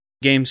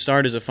Games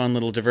start as a fun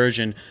little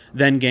diversion,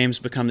 then games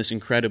become this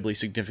incredibly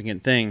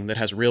significant thing that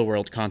has real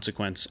world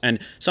consequence. And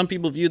some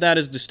people view that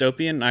as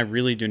dystopian, and I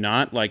really do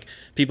not. Like,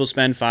 people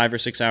spend 5 or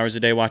 6 hours a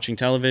day watching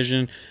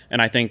television,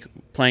 and I think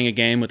playing a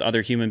game with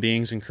other human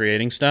beings and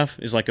creating stuff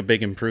is like a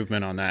big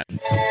improvement on that.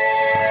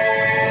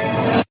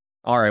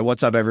 All right,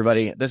 what's up,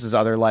 everybody? This is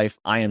Other Life.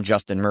 I am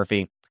Justin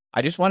Murphy.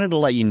 I just wanted to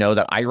let you know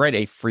that I write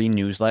a free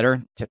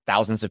newsletter to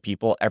thousands of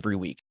people every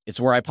week. It's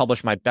where I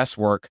publish my best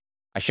work.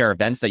 I share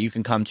events that you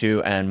can come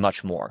to and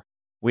much more.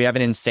 We have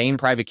an insane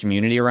private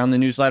community around the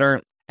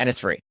newsletter, and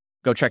it's free.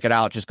 Go check it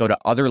out. Just go to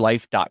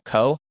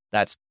otherlife.co.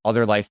 That's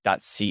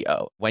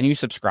otherlife.co. When you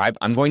subscribe,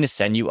 I'm going to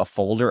send you a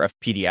folder of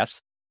PDFs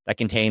that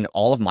contain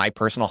all of my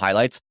personal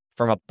highlights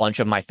from a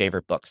bunch of my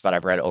favorite books that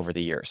I've read over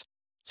the years.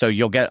 So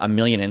you'll get a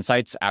million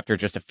insights after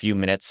just a few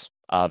minutes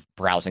of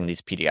browsing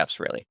these PDFs,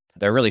 really.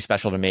 They're really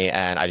special to me,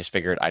 and I just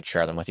figured I'd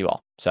share them with you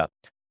all. So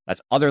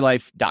that's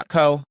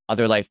otherlife.co,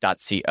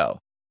 otherlife.co.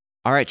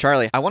 All right,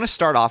 Charlie, I want to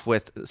start off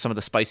with some of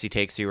the spicy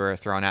takes you were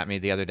throwing at me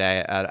the other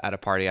day at a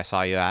party I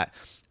saw you at.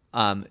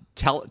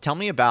 Tell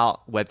me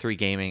about Web3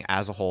 gaming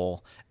as a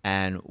whole,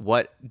 and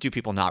what do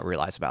people not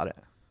realize about it?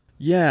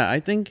 Yeah, I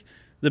think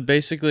that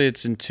basically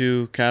it's in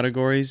two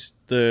categories.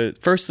 The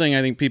first thing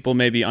I think people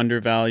maybe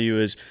undervalue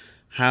is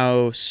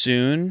how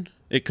soon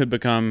it could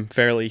become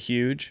fairly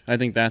huge. I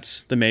think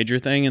that's the major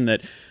thing, and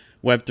that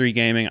Web3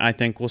 gaming, I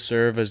think, will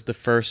serve as the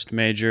first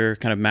major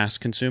kind of mass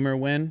consumer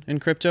win in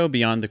crypto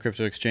beyond the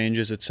crypto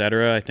exchanges,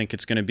 etc. I think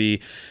it's going to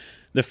be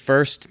the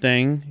first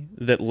thing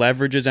that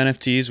leverages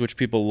NFTs, which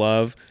people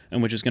love,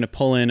 and which is going to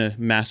pull in a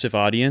massive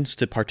audience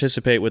to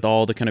participate with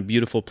all the kind of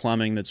beautiful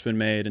plumbing that's been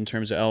made in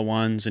terms of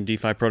L1s and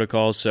DeFi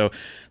protocols. So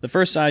the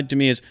first side to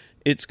me is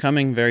it's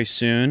coming very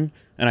soon,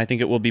 and I think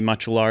it will be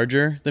much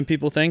larger than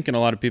people think, and a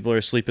lot of people are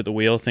asleep at the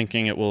wheel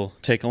thinking it will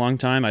take a long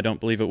time. I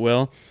don't believe it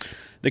will.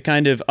 The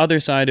kind of other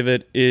side of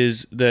it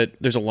is that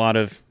there's a lot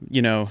of,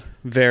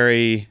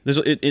 like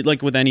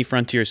with any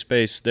frontier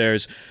space,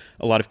 there's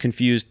a lot of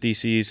confused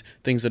theses,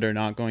 things that are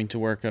not going to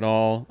work at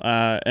all.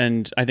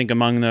 And I think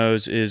among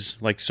those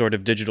is like sort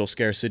of digital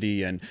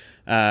scarcity and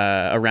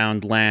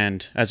around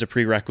land as a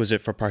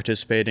prerequisite for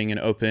participating in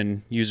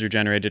open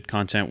user-generated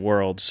content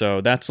world.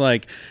 So that's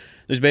like,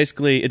 there's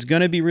basically, it's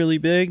going to be really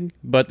big,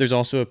 but there's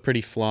also a pretty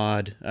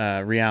flawed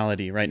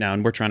reality right now,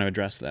 and we're trying to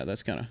address that.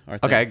 That's kind of our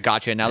thing. Okay,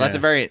 gotcha. Now, that's a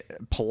very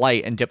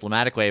polite and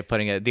diplomatic way of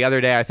putting it. The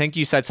other day, I think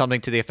you said something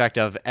to the effect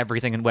of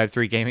everything in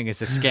Web3 gaming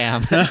is a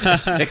scam,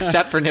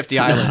 except for Nifty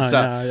Island.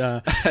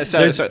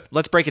 So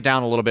let's break it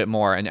down a little bit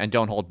more and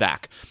don't hold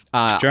back.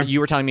 Sure.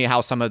 You were telling me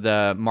how some of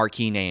the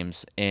marquee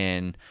names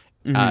in,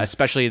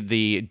 especially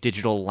the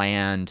digital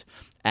land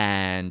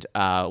and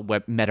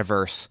web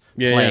metaverse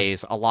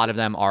plays, a lot of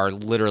them are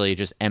literally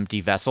just empty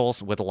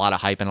vessels with a lot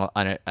of hype and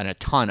a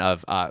ton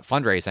of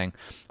fundraising.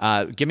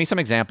 Give me some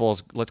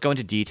examples. Let's go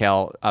into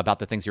detail about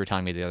the things you were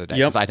telling me the other day,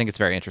 because I think it's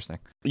very interesting.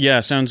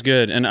 Yeah, sounds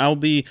good. And I'll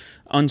be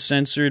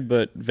uncensored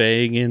but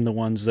vague in the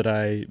ones that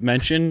I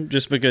mention,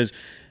 just because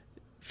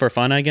for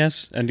fun, I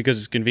guess, and because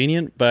it's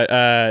convenient.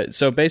 But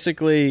so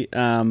basically,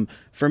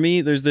 for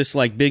me, there's this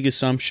like big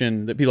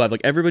assumption that people have.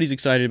 Like, everybody's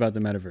excited about the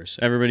metaverse.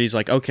 Everybody's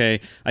like, okay,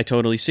 I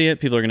totally see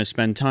it. People are going to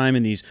spend time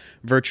in these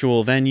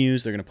virtual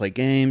venues. They're going to play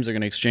games. They're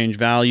going to exchange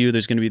value.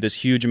 There's going to be this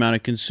huge amount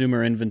of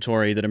consumer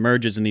inventory that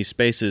emerges in these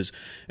spaces.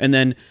 And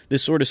then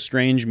this sort of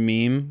strange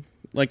meme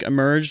like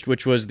emerged,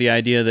 which was the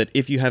idea that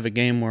if you have a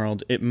game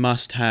world, it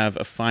must have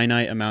a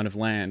finite amount of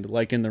land,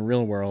 like in the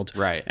real world.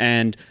 Right.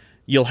 And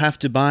you'll have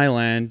to buy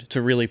land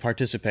to really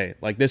participate.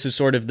 Like, this is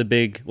sort of the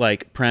big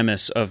like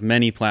premise of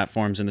many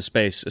platforms in the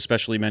space,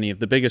 especially many of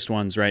the biggest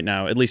ones right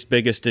now, at least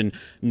biggest in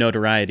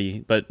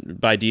notoriety, but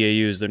by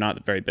DAUs, they're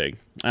not very big.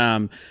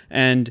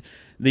 And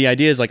the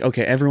idea is like,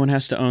 okay, everyone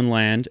has to own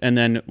land. And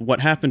then what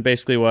happened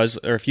basically was,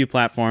 there are a few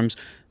platforms.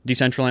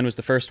 Decentraland was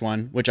the first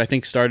one, which I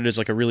think started as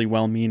like a really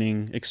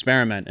well-meaning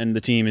experiment. And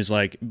the team is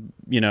like,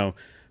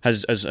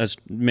 has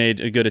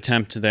made a good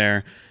attempt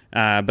there,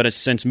 but has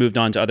since moved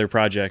on to other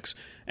projects.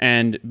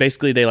 And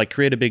basically they like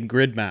create a big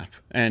grid map,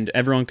 and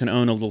everyone can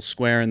own a little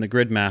square in the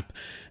grid map.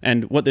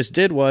 And what this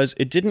did was,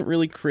 it didn't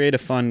really create a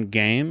fun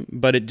game,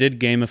 but it did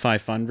gamify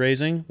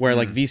fundraising, where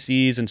like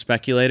VCs and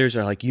speculators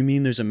are like, you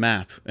mean there's a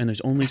map and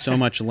there's only so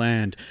much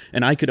land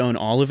and I could own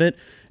all of it,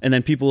 and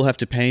then people will have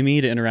to pay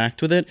me to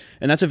interact with it.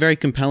 And that's a very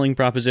compelling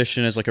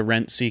proposition as like a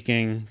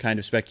rent-seeking kind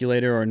of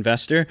speculator or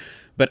investor.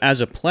 But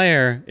as a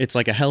player, it's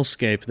like a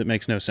hellscape that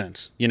makes no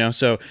sense,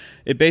 So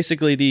it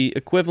basically, the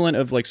equivalent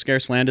of like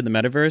scarce land in the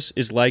metaverse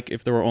is like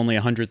if there were only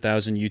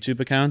 100,000 YouTube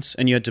accounts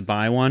and you had to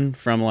buy one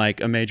from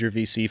like a major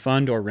VC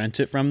fund or rent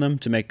it from them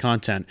to make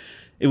content.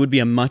 It would be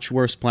a much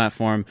worse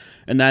platform.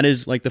 And that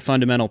is like the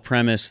fundamental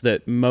premise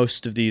that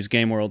most of these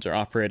game worlds are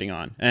operating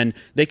on. And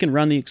they can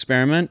run the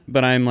experiment,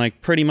 but I'm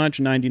like pretty much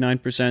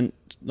 99%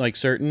 like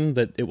certain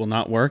that it will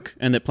not work,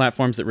 and that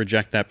platforms that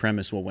reject that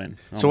premise will win.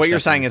 So what you're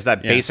saying is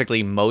that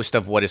basically most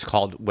of what is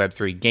called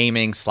Web3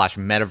 gaming /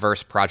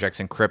 metaverse projects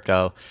in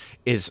crypto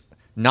is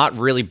not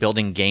really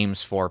building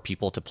games for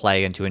people to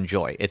play and to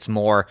enjoy. It's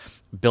more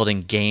building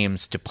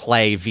games to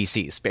play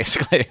VCs,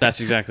 basically. That's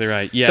exactly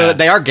right. Yeah. So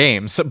they are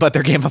games, but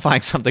they're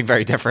gamifying something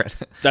very different.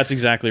 That's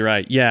exactly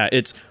right. Yeah.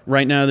 It's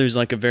right now there's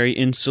like a very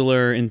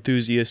insular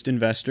enthusiast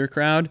investor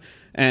crowd.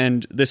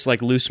 And this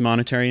like loose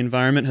monetary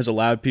environment has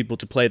allowed people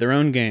to play their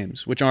own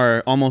games, which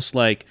are almost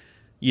like,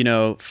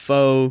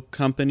 faux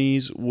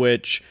companies,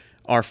 which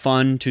are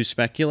fun to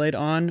speculate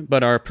on,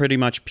 but are pretty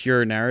much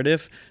pure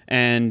narrative.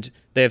 And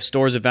they have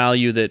stores of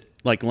value that,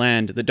 like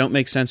land, that don't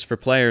make sense for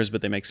players,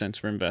 but they make sense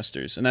for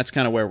investors. And that's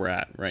kind of where we're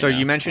at right now. So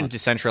you mentioned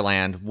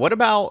Decentraland. What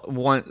about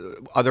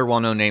other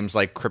well-known names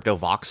like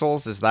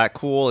CryptoVoxels? Is that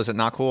cool? Is it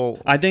not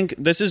cool? I think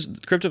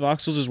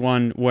CryptoVoxels is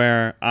one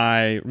where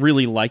I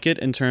really like it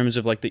in terms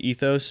of like the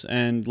ethos,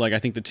 and like I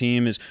think the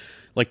team is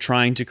like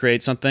trying to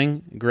create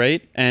something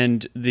great,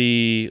 and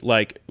the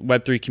like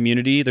Web3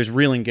 community, there's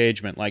real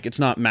engagement. Like it's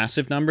not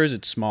massive numbers,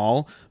 it's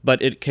small,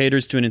 but it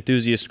caters to an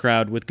enthusiast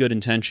crowd with good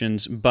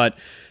intentions. But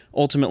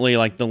ultimately,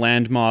 like the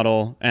land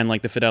model and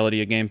like the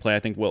fidelity of gameplay, I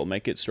think will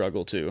make it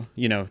struggle to,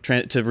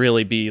 to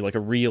really be like a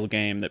real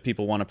game that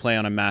people want to play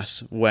on a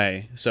mass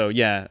way. So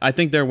yeah, I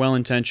think they're well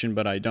intentioned,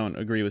 but I don't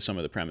agree with some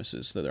of the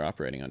premises that they're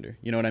operating under.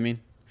 You know what I mean?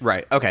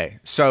 Right. Okay.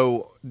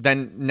 So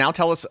then now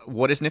tell us,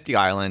 what is Nifty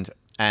Island?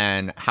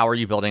 And how are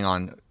you building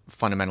on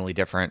fundamentally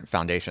different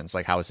foundations?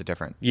 Like, how is it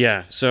different?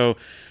 Yeah. So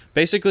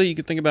basically, you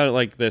could think about it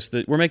like this,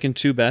 that we're making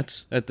two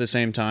bets at the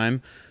same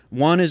time.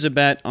 One is a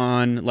bet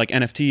on like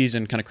NFTs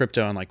and kind of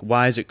crypto and like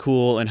why is it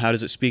cool and how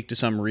does it speak to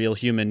some real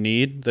human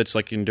need that's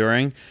like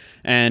enduring.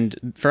 And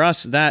for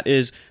us, that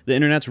is the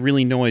internet's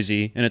really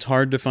noisy and it's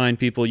hard to find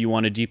people you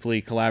want to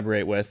deeply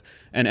collaborate with.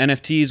 And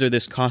NFTs are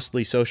this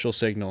costly social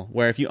signal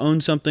where if you own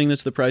something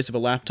that's the price of a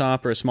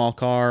laptop or a small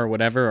car or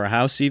whatever, or a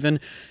house even,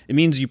 it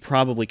means you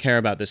probably care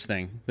about this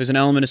thing. There's an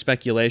element of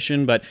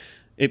speculation, but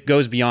it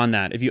goes beyond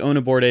that. If you own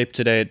a Bored Ape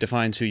today, it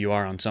defines who you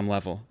are on some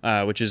level,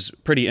 which is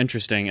pretty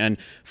interesting. And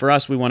for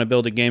us, we want to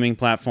build a gaming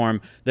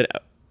platform that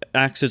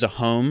acts as a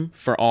home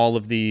for all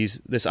of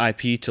this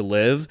IP to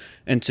live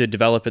and to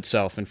develop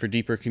itself, and for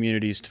deeper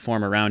communities to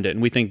form around it.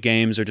 And we think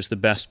games are just the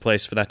best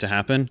place for that to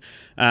happen.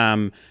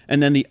 And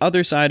then the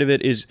other side of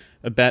it is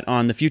a bet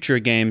on the future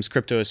of games,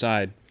 crypto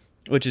aside,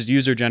 which is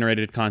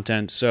user-generated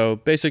content. So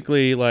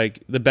basically,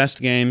 like, the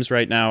best games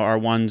right now are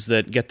ones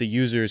that get the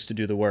users to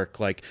do the work,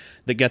 like,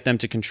 that get them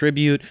to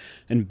contribute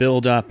and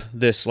build up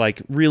this,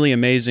 like, really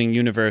amazing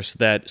universe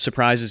that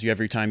surprises you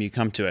every time you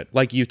come to it,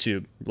 like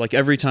YouTube. Like,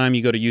 every time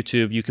you go to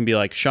YouTube, you can be,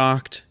 like,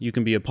 shocked, you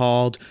can be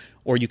appalled,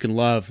 or you can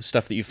love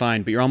stuff that you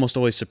find, but you're almost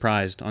always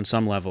surprised on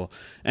some level.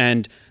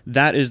 And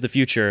that is the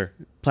future.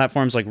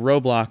 Platforms like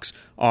Roblox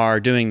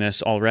are doing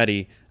this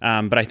already,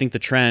 but I think the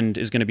trend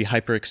is going to be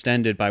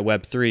hyper-extended by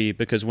Web3,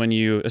 because when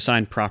you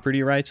assign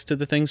property rights to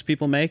the things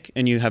people make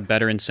and you have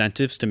better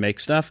incentives to make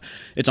stuff,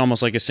 it's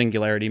almost like a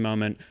singularity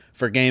moment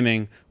for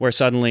gaming where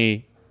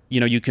suddenly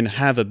you can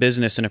have a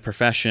business and a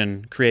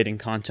profession creating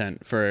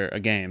content for a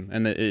game,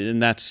 and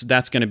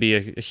that's going to be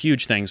a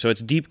huge thing. So it's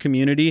deep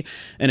community,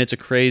 and it's a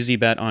crazy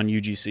bet on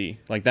UGC.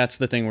 Like, that's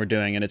the thing we're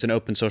doing, and it's an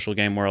open social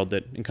game world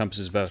that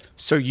encompasses both.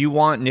 So you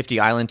want Nifty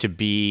Island to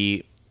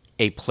be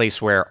a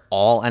place where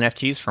all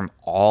NFTs from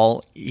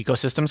all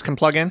ecosystems can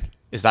plug in?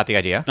 Is that the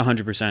idea?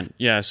 100%.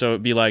 Yeah. So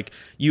it'd be like,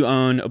 you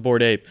own a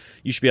Bored Ape.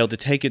 You should be able to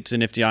take it to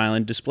Nifty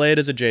Island, display it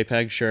as a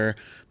JPEG, sure,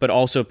 but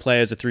also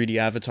play as a 3D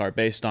avatar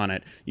based on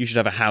it. You should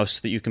have a house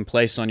that you can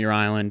place on your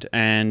island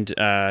and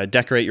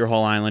decorate your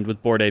whole island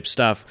with Bored Ape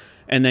stuff.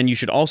 And then you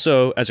should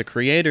also, as a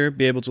creator,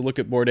 be able to look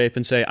at Bored Ape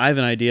and say, I have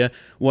an idea.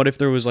 What if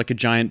there was like a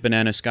giant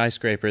banana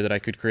skyscraper that I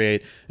could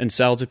create and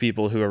sell to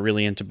people who are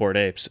really into Bored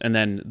Apes? And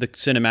then the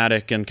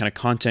cinematic and kind of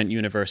content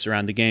universe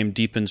around the game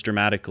deepens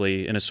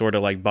dramatically in a sort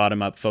of like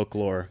bottom-up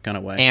folklore kind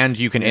of way. And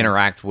you can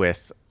interact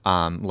with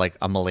like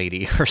a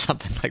Milady or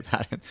something like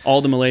that.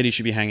 All the Milady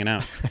should be hanging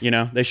out.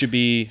 They should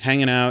be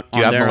hanging out. Do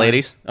you have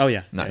Miladies? Oh,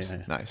 yeah. Nice.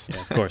 Yeah. Nice. Yeah,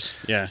 of course.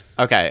 Yeah.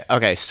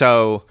 Okay.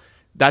 So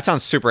that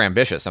sounds super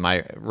ambitious. Am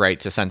I right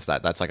to sense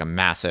that? That's like a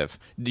massive...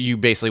 You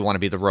basically want to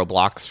be the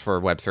Roblox for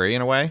Web3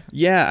 in a way?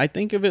 Yeah, I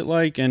think of it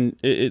like that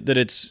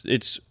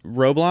it's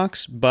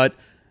Roblox, but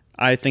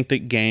I think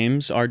that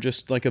games are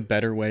just like a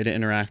better way to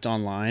interact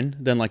online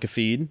than like a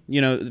feed.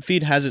 The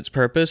feed has its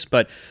purpose,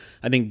 but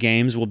I think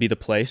games will be the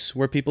place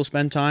where people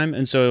spend time.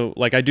 And so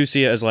like I do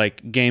see it as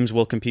like games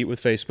will compete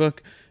with Facebook,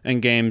 and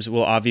games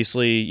will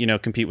obviously,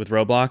 compete with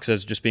Roblox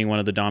as just being one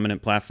of the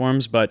dominant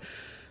platforms, but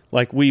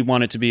like we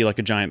want it to be like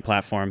a giant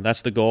platform.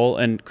 That's the goal.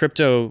 And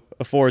crypto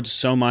affords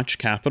so much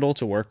capital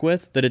to work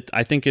with that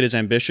I think it is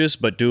ambitious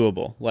but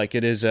doable. Like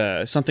it is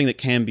something that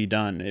can be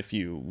done if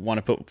you want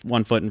to put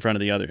one foot in front of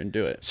the other and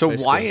do it. So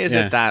basically. Why is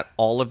it that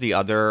all of the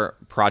other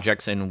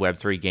projects in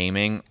Web3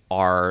 gaming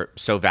are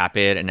so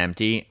vapid and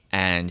empty,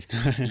 and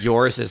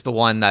yours is the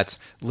one that's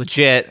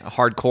legit,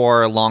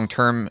 hardcore,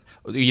 long-term?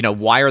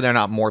 Why are there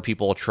not more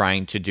people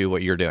trying to do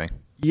what you're doing?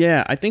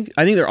 Yeah, I think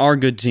there are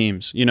good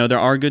teams. There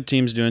are good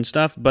teams doing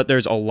stuff, but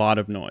there's a lot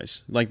of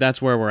noise. Like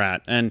that's where we're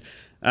at. And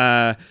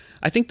I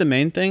think the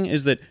main thing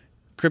is that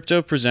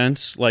crypto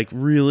presents like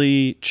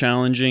really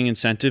challenging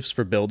incentives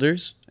for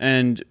builders.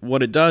 And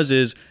what it does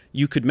is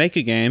you could make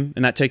a game,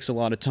 and that takes a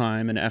lot of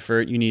time and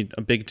effort. You need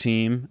a big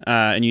team,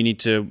 and you need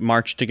to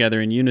march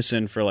together in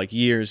unison for like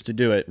years to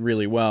do it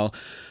really well.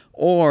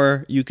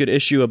 Or you could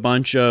issue a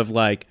bunch of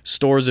like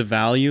stores of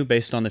value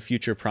based on the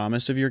future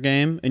promise of your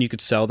game, and you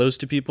could sell those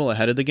to people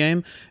ahead of the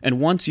game. And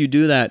once you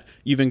do that,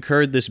 you've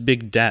incurred this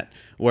big debt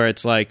where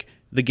it's like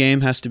the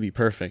game has to be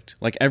perfect.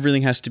 Like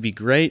everything has to be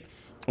great,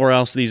 or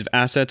else these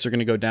assets are going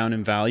to go down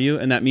in value.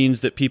 And that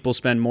means that people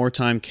spend more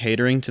time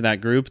catering to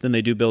that group than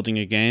they do building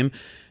a game.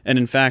 And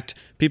in fact,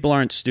 people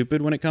aren't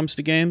stupid when it comes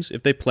to games.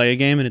 If they play a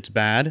game and it's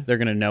bad, they're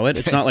going to know it.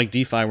 It's not like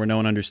DeFi where no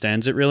one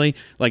understands it really.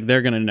 Like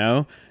they're going to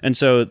know. And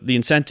so the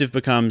incentive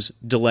becomes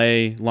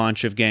delay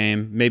launch of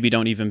game, maybe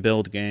don't even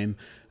build game,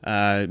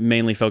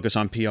 mainly focus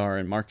on PR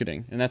and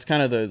marketing. And that's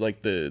kind of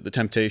the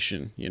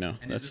temptation, you know.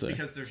 And that's is this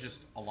because there's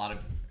just a lot of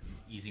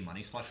easy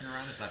money slushing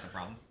around? Is that the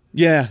problem?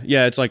 Yeah.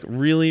 It's like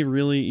really,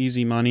 really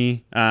easy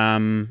money.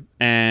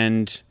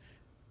 And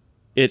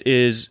it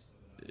is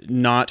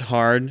not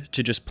hard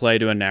to just play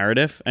to a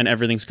narrative, and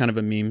everything's kind of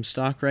a meme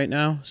stock right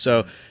now.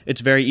 So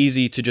it's very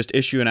easy to just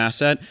issue an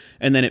asset,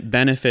 and then it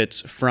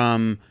benefits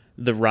from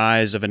the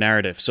rise of a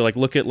narrative. So like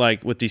look at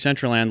like with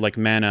Decentraland, like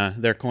Mana,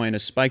 their coin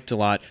has spiked a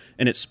lot,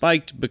 and it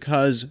spiked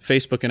because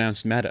Facebook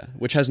announced Meta,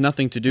 which has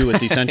nothing to do with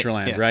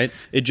Decentraland, yeah. Right?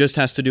 It just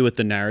has to do with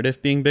the narrative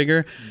being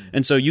bigger.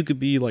 And so you could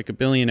be like a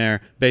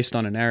billionaire based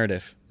on a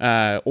narrative,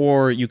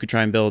 or you could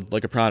try and build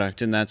like a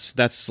product, and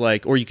that's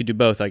like, or you could do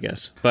both, I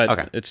guess. But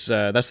okay. It's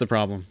that's the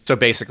problem. So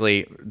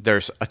basically,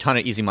 there's a ton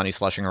of easy money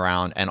slushing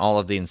around, and all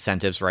of the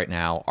incentives right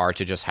now are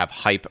to just have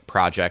hype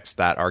projects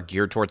that are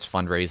geared towards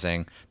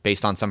fundraising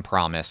based on some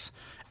promise,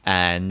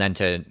 and then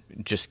to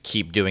just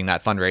keep doing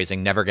that fundraising,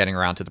 never getting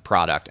around to the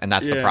product, and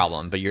that's the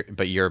problem.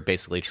 But you're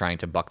basically trying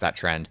to buck that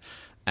trend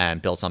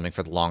and build something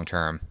for the long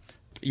term.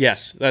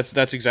 Yes,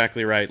 that's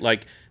exactly right.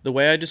 Like the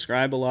way I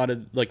describe a lot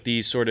of like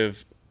these sort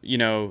of, you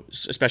know,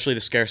 especially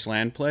the scarce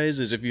land plays,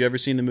 is if you've ever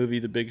seen the movie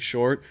The Big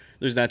Short,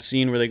 there's that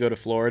scene where they go to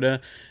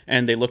Florida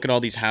and they look at all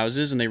these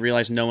houses and they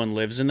realize no one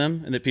lives in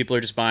them and that people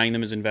are just buying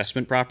them as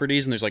investment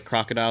properties, and there's like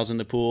crocodiles in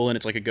the pool and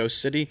it's like a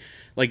ghost city.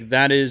 Like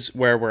that is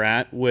where we're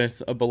at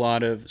with a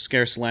lot of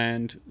scarce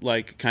land,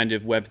 like kind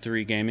of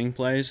Web3 gaming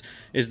plays,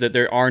 is that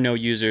there are no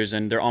users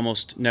and there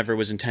almost never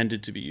was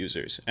intended to be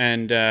users.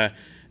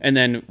 And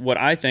then what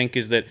I think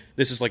is that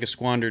this is like a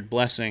squandered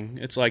blessing.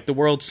 It's like the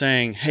world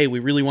saying, hey, we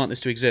really want this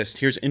to exist.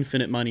 Here's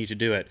infinite money to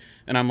do it.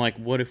 And I'm like,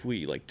 what if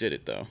we like did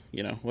it though?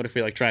 You know, what if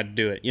we like tried to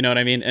do it? You know what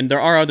I mean? And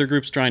there are other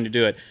groups trying to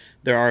do it.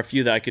 There are a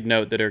few that I could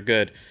note that are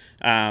good.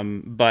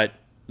 But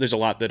there's a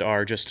lot that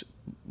are just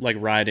like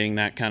riding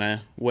that kind of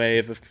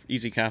wave of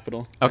easy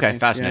capital. Okay,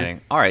 fascinating.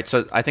 Yeah. All right,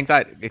 so I think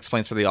that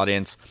explains for the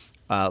audience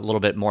a little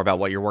bit more about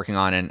what you're working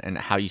on and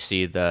how you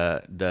see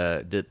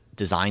the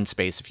design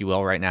space, if you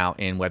will, right now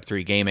in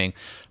Web3 gaming.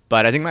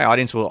 But I think my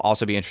audience will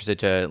also be interested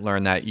to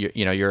learn that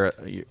you're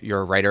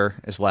a writer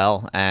as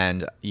well,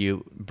 and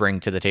you bring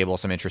to the table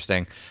some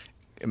interesting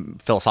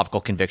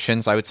philosophical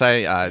convictions, I would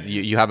say.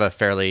 You have a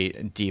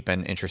fairly deep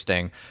and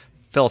interesting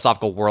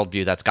philosophical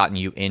worldview that's gotten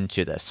you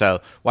into this.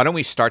 So why don't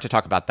we start to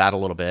talk about that a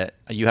little bit?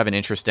 You have an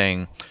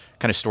interesting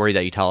kind of story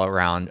that you tell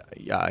around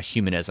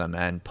humanism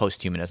and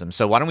post-humanism.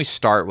 So why don't we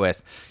start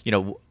with,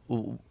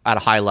 at a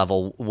high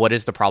level, what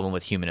is the problem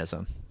with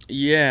humanism?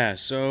 Yeah,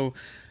 so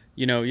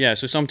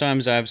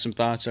sometimes I have some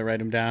thoughts, I write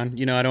them down.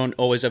 I don't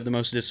always have the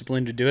most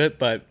discipline to do it,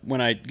 but when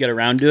I get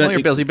around to it... Well,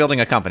 you're busy building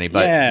a company,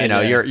 but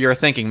you're a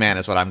thinking man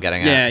is what I'm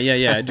getting at.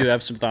 Yeah, I do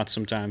have some thoughts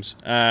sometimes.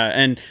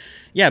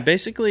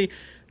 Basically,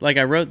 like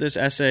I wrote this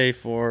essay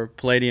for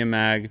Palladium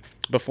Mag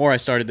before I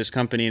started this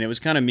company, and it was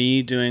kind of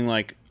me doing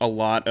like a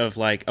lot of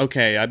like,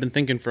 okay, I've been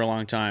thinking for a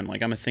long time.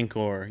 Like I'm a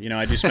thinker,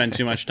 I do spend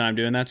too much time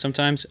doing that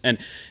sometimes. And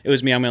it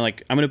was me, I'm going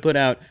to put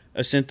out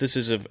a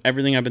synthesis of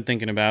everything I've been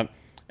thinking about.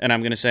 And I'm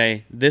going to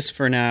say, this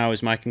for now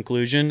is my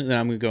conclusion. Then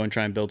I'm going to go and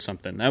try and build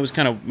something. That was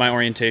kind of my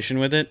orientation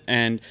with it.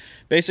 And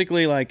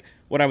basically like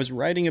what I was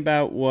writing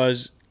about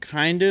was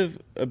kind of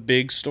a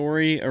big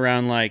story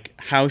around like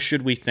how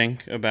should we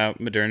think about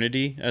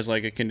modernity as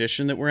like a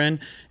condition that we're in.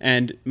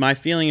 And my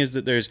feeling is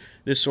that there's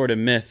this sort of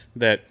myth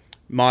that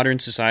modern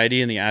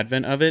society and the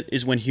advent of it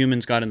is when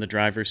humans got in the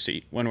driver's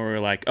seat, when we were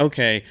like,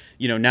 okay,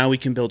 now we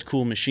can build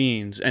cool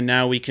machines, and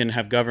now we can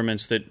have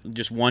governments that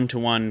just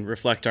one-to-one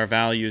reflect our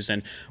values,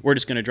 and we're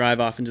just going to drive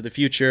off into the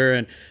future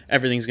and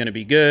everything's going to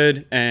be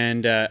good.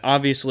 And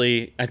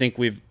obviously I think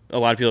a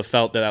lot of people have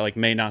felt that like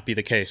may not be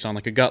the case on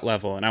like a gut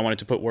level, and I wanted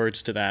to put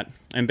words to that.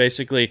 And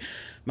basically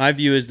my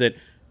view is that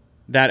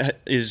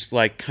is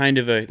like kind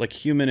of a like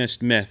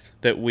humanist myth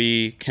that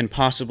we can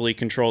possibly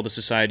control the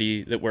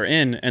society that we're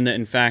in, and that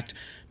in fact,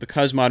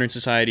 because modern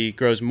society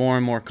grows more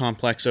and more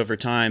complex over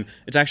time,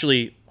 it's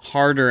actually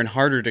harder and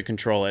harder to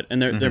control it.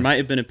 And there might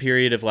have been a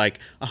period of like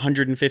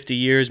 150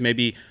 years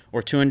maybe,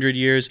 or 200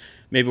 years,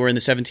 maybe we're in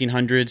the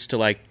 1700s to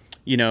like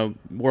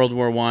World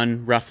War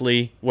One,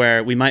 roughly,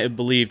 where we might have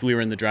believed we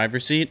were in the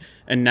driver's seat,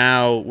 and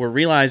now we're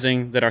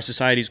realizing that our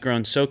society's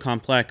grown so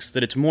complex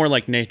that it's more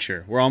like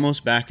nature. We're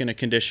almost back in a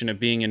condition of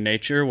being in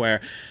nature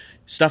where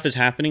stuff is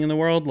happening in the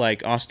world,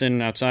 like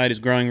Austin outside is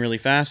growing really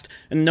fast,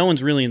 and no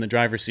one's really in the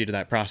driver's seat of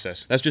that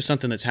process. That's just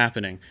something that's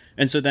happening.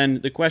 And so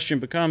then the question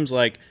becomes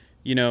like,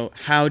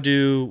 how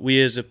do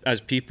we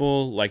as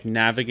people like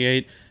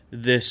navigate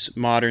this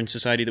modern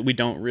society that we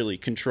don't really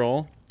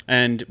control?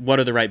 And what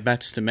are the right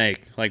bets to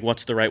make? Like,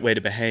 what's the right way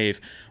to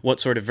behave? What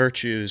sort of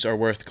virtues are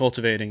worth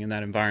cultivating in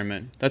that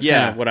environment? That's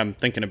kind of what I'm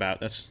thinking about.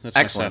 That's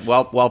excellent. My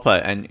stuff. Well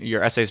put. And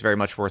your essay is very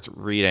much worth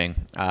reading.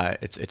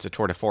 It's a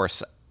tour de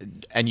force.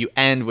 And you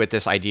end with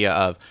this idea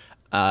of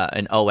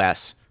an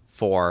OS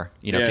for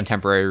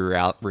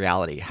contemporary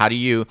reality. How do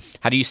you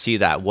see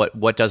that?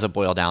 What does it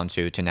boil down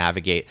to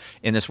navigate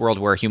in this world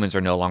where humans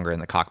are no longer in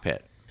the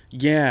cockpit?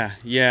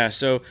 Yeah.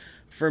 So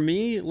for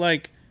me,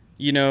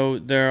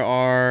 there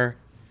are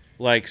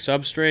like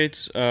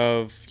substrates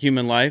of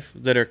human life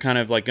that are kind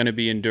of like going to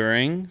be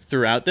enduring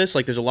throughout this.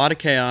 Like there's a lot of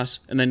chaos,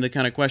 and then the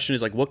kind of question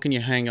is like, what can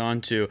you hang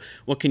on to?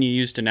 What can you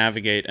use to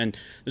navigate? And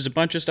there's a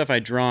bunch of stuff I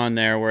draw on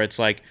there where it's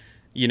like,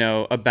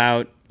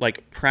 about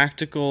like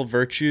practical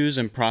virtues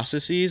and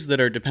processes that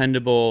are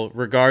dependable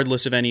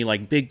regardless of any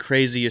like big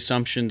crazy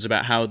assumptions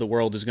about how the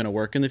world is going to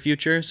work in the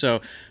future.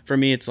 So for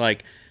me, it's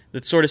like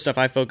the sort of stuff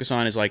I focus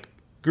on is like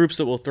groups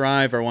that will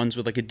thrive are ones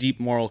with like a deep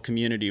moral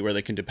community where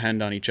they can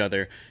depend on each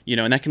other,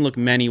 and that can look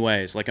many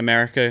ways. Like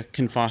America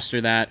can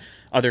foster that,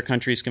 other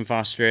countries can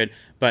foster it,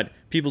 but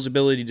people's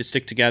ability to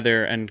stick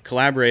together and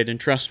collaborate and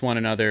trust one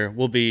another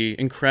will be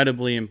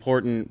incredibly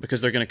important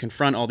because they're going to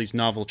confront all these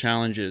novel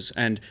challenges.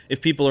 And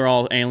if people are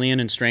all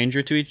alien and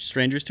strangers to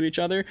each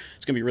other,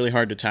 it's going to be really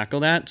hard to tackle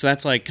that. So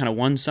that's like kind of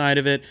one side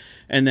of it.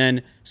 And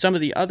then some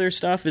of the other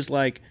stuff is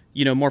like,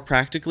 more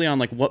practically on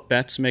like what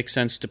bets make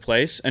sense to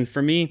place. And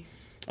for me,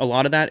 a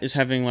lot of that is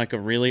having like a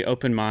really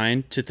open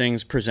mind to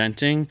things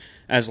presenting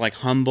as like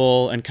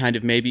humble and kind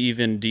of maybe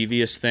even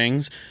devious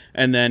things,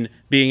 and then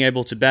being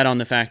able to bet on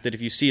the fact that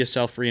if you see a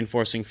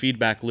self-reinforcing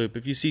feedback loop,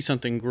 if you see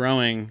something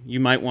growing, you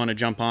might want to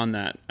jump on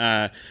that.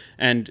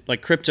 And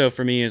like crypto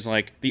for me is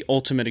like the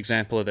ultimate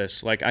example of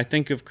this. Like I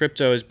think of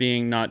crypto as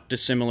being not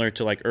dissimilar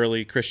to like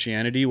early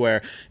Christianity,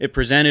 where it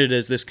presented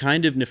as this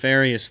kind of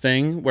nefarious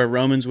thing where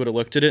Romans would have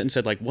looked at it and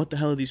said like, what the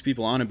hell are these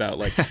people on about?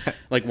 Like,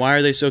 like why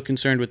are they so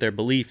concerned with their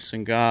beliefs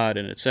and God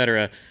and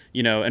etc.?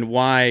 And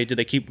why do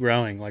they keep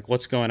growing? Like,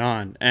 what's going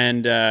on?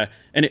 And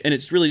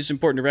it's really just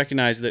important to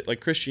recognize that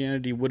like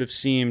Christianity would have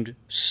seemed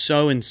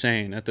so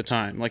insane at the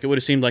time. Like it would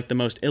have seemed like the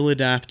most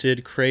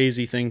ill-adapted,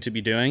 crazy thing to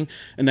be doing,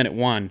 and then it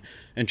won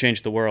and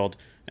changed the world.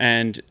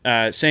 And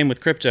same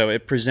with crypto.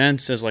 It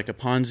presents as like a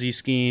Ponzi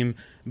scheme,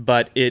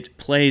 but it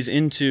plays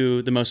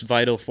into the most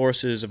vital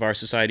forces of our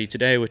society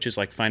today, which is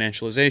like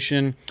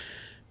financialization,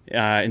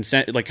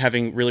 like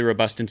having really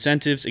robust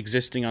incentives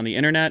existing on the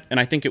internet. And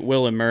I think it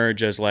will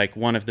emerge as like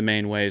one of the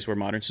main ways where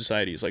modern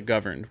society is like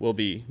governed will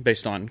be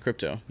based on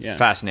crypto. Yeah.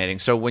 Fascinating.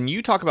 So when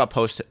you talk about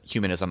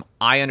post-humanism,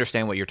 I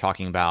understand what you're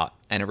talking about,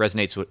 and it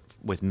resonates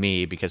with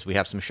me because we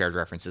have some shared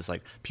references,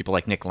 like people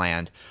like Nick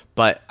Land.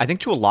 But I think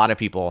to a lot of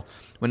people,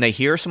 when they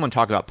hear someone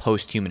talk about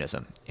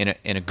post-humanism in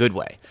a good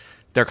way,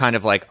 they're kind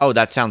of like, oh,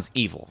 that sounds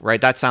evil,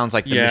 right? That sounds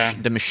like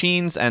the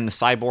machines and the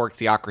cyborg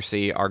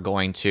theocracy are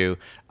going to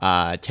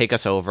take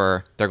us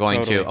over. They're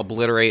going to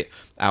obliterate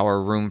our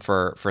room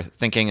for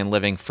thinking and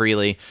living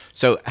freely.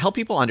 So help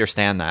people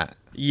understand that.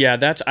 Yeah,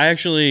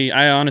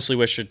 I honestly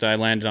wish that I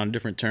landed on a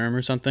different term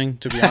or something,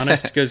 to be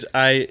honest, because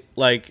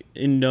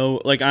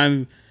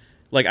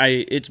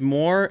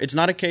it's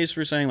not a case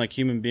for saying like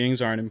human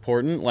beings aren't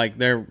important. Like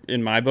they're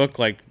in my book,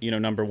 like,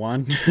 number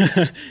one,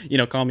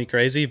 call me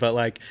crazy,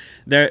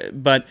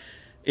 but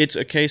it's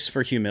a case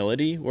for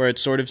humility where it's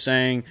sort of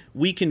saying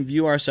we can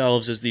view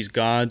ourselves as these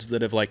gods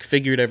that have like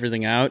figured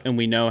everything out, and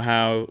we know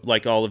how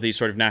like all of these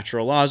sort of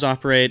natural laws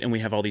operate, and we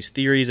have all these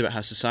theories about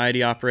how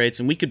society operates,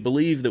 and we could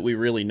believe that we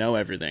really know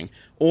everything.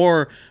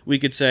 Or we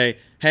could say,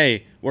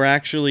 hey, we're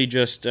actually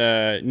just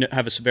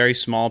have a very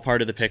small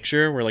part of the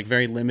picture. We're like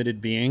very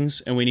limited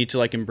beings, and we need to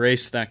like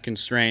embrace that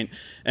constraint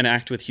and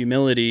act with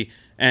humility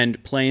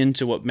and play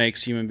into what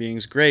makes human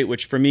beings great,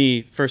 which for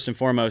me, first and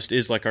foremost,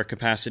 is like our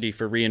capacity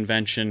for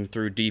reinvention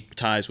through deep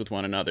ties with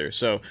one another.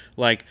 So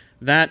like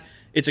that,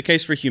 it's a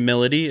case for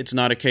humility. It's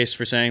not a case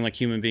for saying like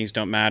human beings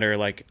don't matter.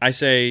 Like I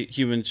say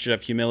humans should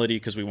have humility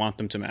because we want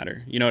them to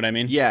matter. You know what I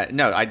mean? Yeah,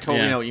 no, I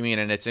totally know what you mean.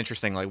 And it's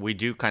interesting. Like we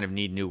do kind of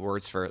need new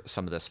words for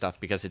some of this stuff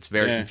because it's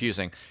very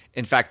confusing.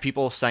 In fact,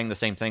 people saying the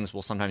same things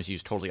will sometimes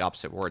use totally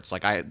opposite words.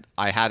 Like I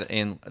had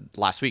in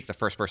last week, the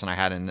first person I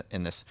had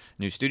in this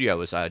new studio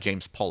was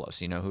James Poulos.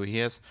 You know who he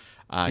is?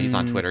 He's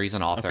on Twitter. He's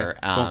an author.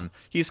 Okay,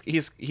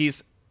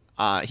 cool.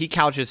 He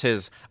couches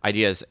his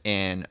ideas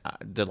in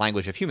the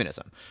language of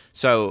humanism.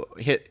 So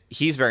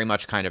he's very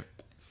much kind of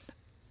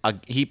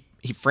he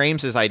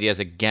frames his ideas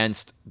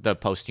against the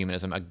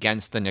post-humanism,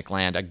 against the Nick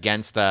Land,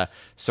 against the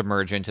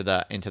submerge into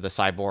the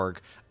cyborg.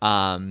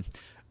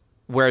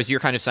 Whereas you're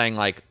kind of saying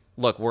like,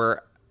 look, we're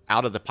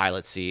out of the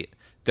pilot seat.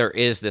 there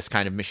is this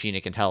kind of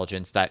machinic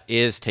intelligence that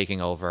is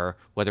taking over,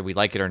 whether we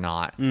like it or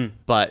not.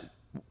 But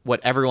what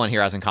everyone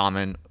here has in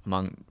common,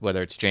 among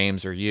whether it's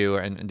James or you,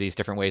 and these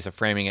different ways of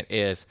framing it,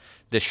 is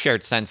this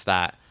shared sense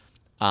that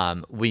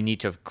we need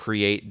to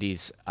create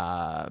these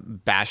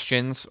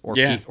bastions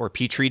or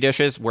petri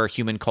dishes where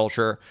human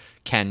culture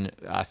can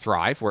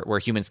thrive, where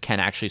humans can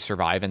actually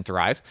survive and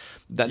thrive.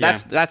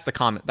 That's the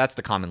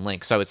common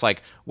link. So it's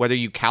like whether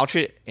you couch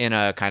it in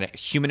a kind of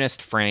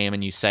humanist frame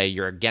and you say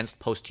you're against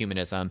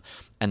post-humanism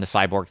and the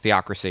cyborg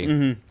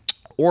theocracy,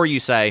 or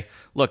you say,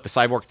 look, the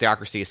cyborg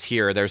theocracy is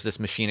here. There's this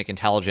machinic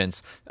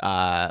intelligence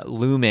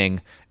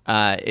looming.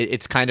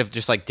 It's kind of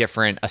just like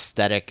different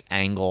aesthetic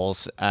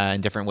angles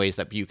and different ways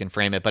that you can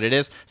frame it. But it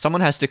is,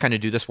 someone has to kind of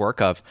do this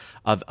work of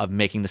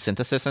making the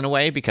synthesis in a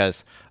way,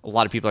 because a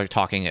lot of people are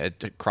talking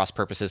at cross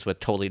purposes with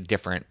totally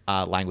different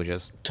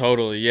languages.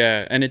 Totally,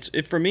 yeah. And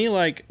it for me,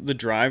 like, the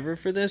driver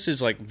for this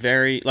is like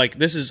very, like,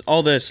 this is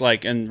all this,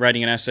 like, and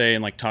writing an essay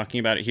and like talking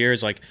about it here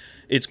is like,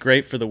 it's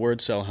great for the word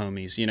cell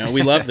homies. You know,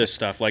 we love this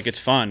stuff. Like, it's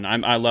fun.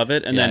 I love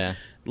it. And then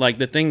like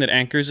the thing that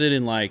anchors it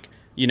in like,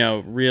 you know,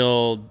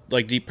 real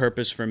like deep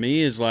purpose for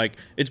me is like,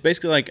 it's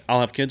basically like,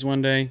 I'll have kids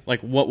one day. Like,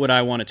 what would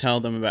I want to tell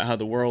them about how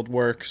the world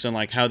works and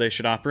like how they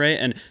should operate?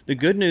 And the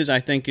good news,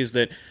 I think, is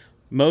that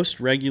most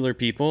regular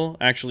people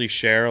actually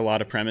share a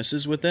lot of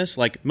premises with this.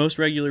 Like, most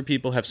regular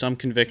people have some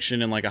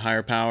conviction in like a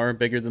higher power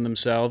bigger than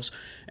themselves,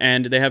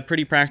 and they have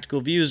pretty practical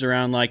views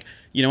around like,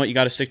 you know what, you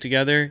got to stick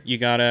together, you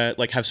got to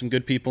like have some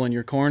good people in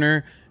your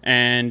corner,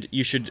 and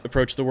you should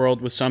approach the world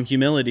with some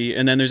humility.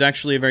 And then there's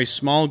actually a very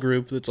small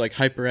group that's like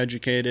hyper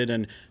educated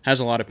and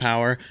has a lot of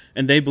power,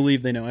 and they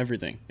believe they know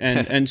everything.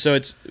 And so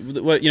it's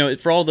what, you know,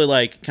 for all the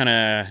like kind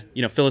of,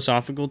 you know,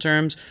 philosophical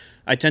terms,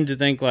 I tend to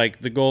think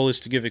like the goal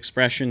is to give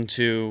expression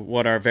to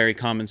what are very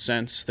common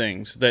sense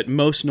things that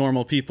most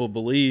normal people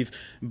believe,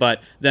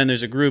 but then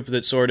there's a group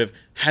that sort of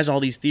has all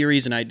these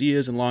theories and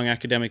ideas and long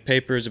academic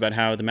papers about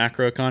how the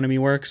macroeconomy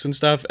works and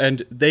stuff,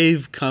 and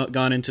they've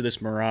gone into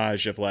this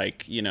mirage of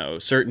like, you know,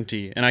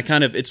 certainty, and I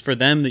kind of, it's for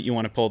them that you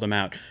want to pull them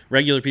out.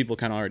 Regular people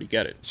kind of already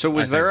get it. So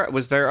was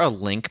there a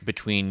link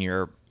between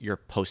your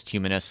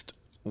post-humanist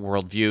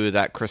worldview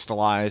that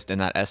crystallized in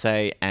that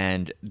essay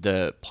and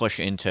the push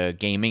into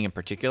gaming in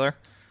particular?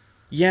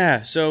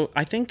 Yeah, so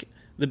I think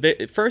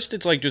first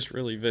it's like just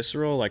really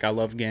visceral. Like, I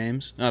love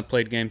games. I've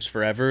played games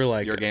forever.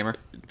 Like, you're a gamer?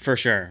 For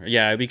sure.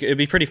 Yeah, it'd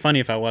be pretty funny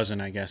if I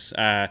wasn't, I guess.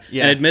 And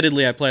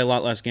admittedly, I play a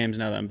lot less games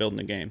now that I'm building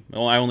a game.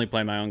 Well, I only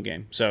play my own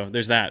game, so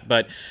there's that.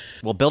 But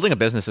well, building a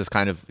business is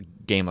kind of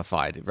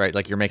gamified, right?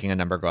 Like, you're making a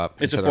number go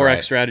up. It's a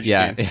 4X strategy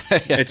game.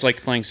 It's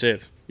like playing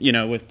Civ, you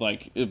know, with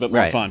like, but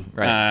more fun.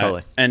 Right,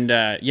 totally. And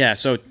yeah,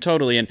 so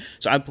totally. And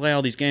so I'd play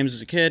all these games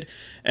as a kid,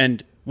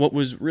 and what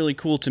was really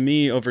cool to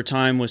me over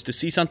time was to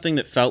see something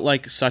that felt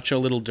like such a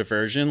little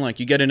diversion. Like,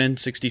 you get an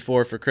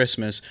N64 for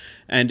Christmas,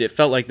 and it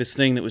felt like this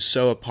thing that was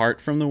so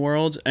apart from the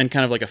world and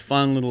kind of like a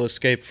fun little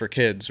escape for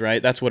kids,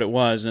 right? That's what it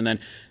was. And then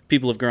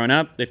people have grown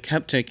up, they've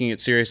kept taking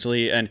it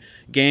seriously, and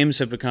games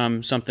have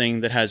become something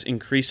that has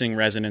increasing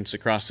resonance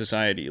across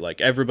society. Like,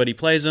 everybody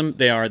plays them.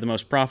 They are the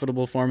most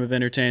profitable form of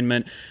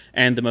entertainment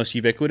and the most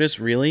ubiquitous,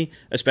 really,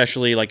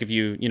 especially like if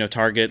you know,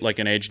 target like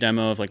an age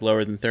demo of like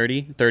lower than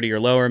 30 or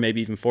lower, maybe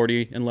even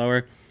 40 and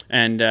lower.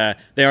 And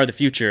they are the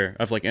future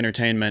of like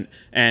entertainment.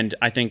 And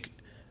I think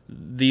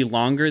the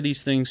longer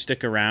these things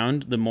stick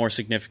around, the more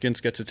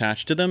significance gets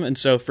attached to them. And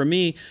so for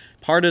me,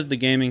 part of the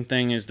gaming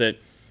thing is that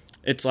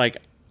it's like,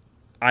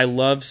 I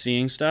love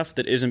seeing stuff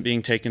that isn't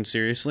being taken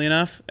seriously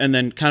enough. And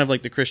then kind of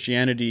like the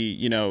Christianity,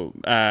 you know,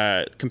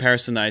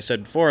 comparison that I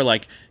said before,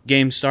 like,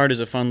 games start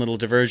as a fun little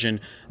diversion,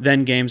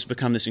 then games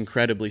become this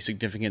incredibly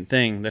significant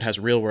thing that has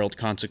real world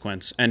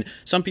consequence. And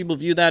some people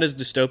view that as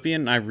dystopian,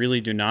 and I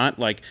really do not.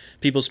 Like,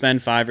 people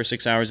spend 5 or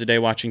 6 hours a day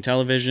watching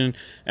television,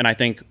 and I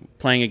think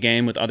playing a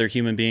game with other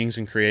human beings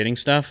and creating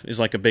stuff is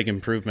like a big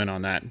improvement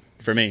on that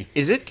for me.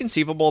 Is it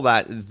conceivable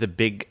that the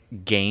big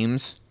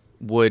games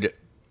would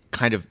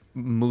kind of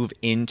move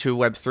into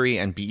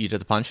Web3 and beat you to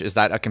the punch? Is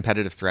that a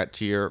competitive threat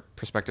to your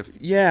perspective?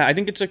 Yeah, I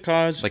think it's a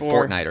cause like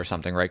for Fortnite or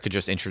something, right? Could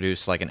just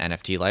introduce like an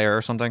NFT layer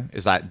or something.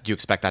 Do you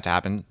expect that to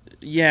happen?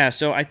 Yeah,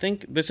 so I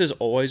think this has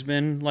always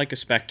been like a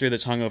specter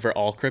that's hung over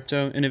all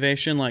crypto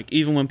innovation. Like,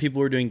 even when people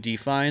were doing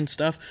DeFi and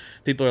stuff,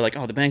 people are like,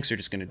 oh, the banks are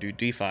just going to do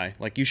DeFi.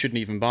 Like, you shouldn't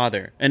even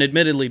bother. And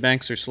admittedly,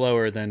 banks are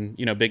slower than,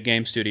 you know, big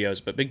game studios,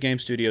 but big game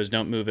studios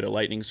don't move at a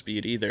lightning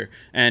speed either.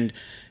 And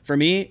for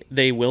me,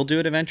 they will do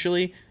it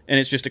eventually, and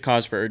it's just a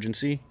cause for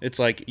urgency. It's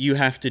like, you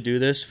have to do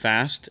this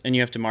fast, and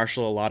you have to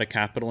marshal a lot of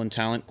capital and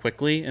talent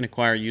quickly and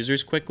acquire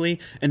users quickly,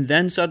 and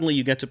then suddenly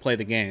you get to play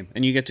the game,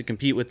 and you get to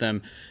compete with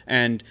them.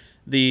 And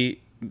the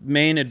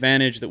main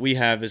advantage that we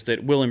have is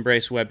that we'll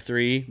embrace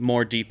Web3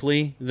 more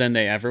deeply than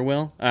they ever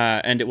will,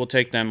 and it will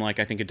take them, like,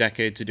 I think, a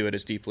decade to do it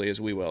as deeply as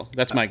we will.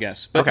 That's my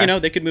guess. But, you know,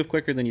 they could move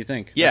quicker than you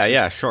think.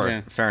 Yeah, sure.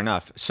 Yeah. Fair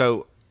enough.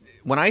 So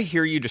when I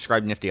hear you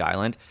describe Nifty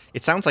Island,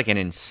 it sounds like an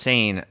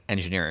insane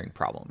engineering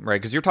problem, right?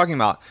 Because you're talking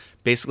about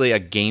basically a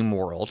game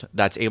world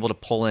that's able to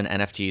pull in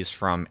NFTs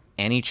from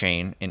any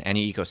chain in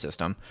any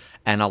ecosystem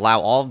and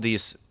allow all of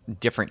these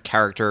different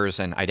characters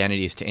and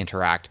identities to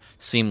interact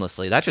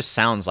seamlessly. That just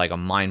sounds like a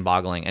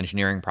mind-boggling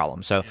engineering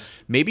problem. So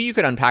maybe you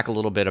could unpack a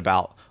little bit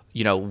about,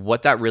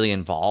 what that really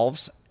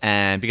involves.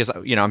 And because,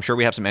 I'm sure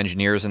we have some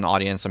engineers in the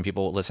audience, some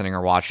people listening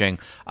or watching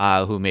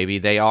who maybe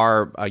they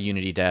are a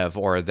Unity dev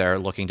or they're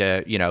looking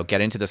to,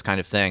 get into this kind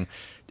of thing.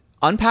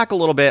 Unpack a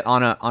little bit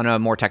on a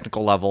more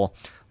technical level.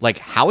 Like,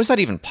 how is that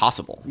even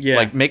possible? Yeah.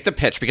 Like, make the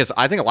pitch, because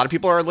I think a lot of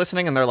people are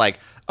listening and they're like,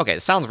 okay,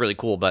 it sounds really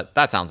cool, but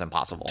that sounds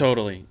impossible.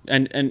 Totally.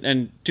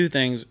 And two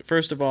things.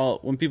 First of all,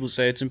 when people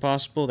say it's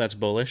impossible, that's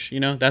bullish,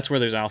 That's where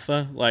there's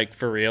alpha, like,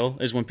 for real,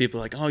 is when people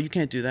are like, oh, you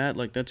can't do that.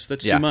 Like, that's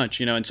too much,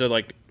 And so,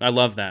 like, I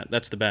love that.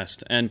 That's the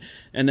best. And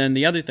then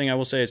the other thing I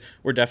will say is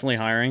we're definitely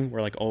hiring.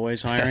 We're, like,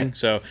 always hiring.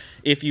 So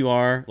if you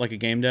are, like, a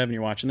game dev and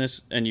you're watching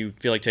this and you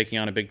feel like taking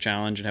on a big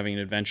challenge and having an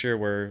adventure,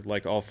 we're,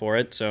 like, all for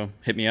it. So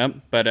hit me up.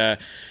 But,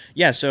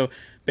 so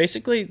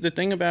basically the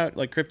thing about,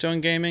 like, crypto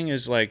and gaming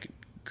is, like,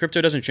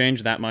 crypto doesn't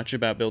change that much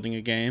about building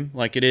a game.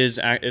 Like,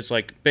 it's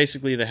like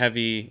basically the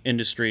heavy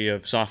industry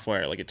of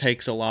software. Like, it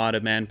takes a lot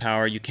of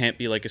manpower. You can't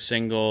be like a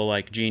single,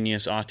 like,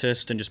 genius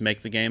autist and just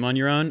make the game on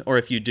your own. Or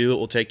if you do, it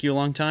will take you a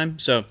long time.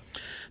 So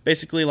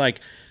basically, like,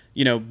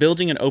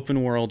 building an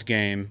open world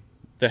game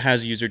that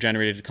has user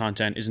generated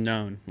content is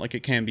known. Like,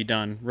 it can be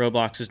done.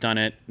 Roblox has done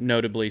it.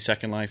 Notably,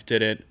 Second Life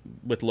did it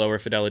with lower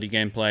fidelity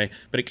gameplay,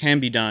 but it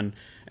can be done.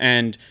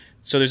 And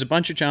so there's a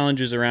bunch of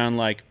challenges around,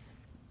 like,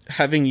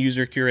 having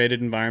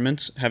user-curated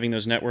environments, having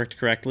those networked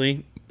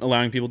correctly,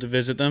 allowing people to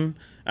visit them,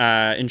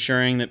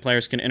 ensuring that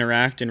players can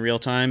interact in real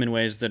time in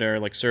ways that are,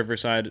 like,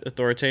 server-side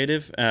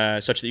authoritative,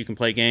 such that you can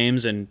play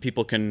games and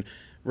people can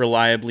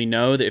reliably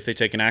know that if they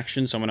take an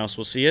action, someone else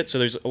will see it. So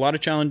there's a lot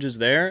of challenges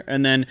there.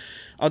 And then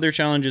other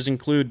challenges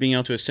include being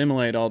able to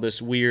assimilate all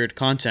this weird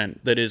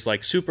content that is,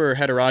 like, super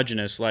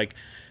heterogeneous. Like,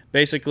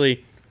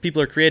 basically, people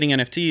are creating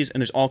NFTs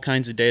and there's all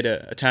kinds of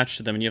data attached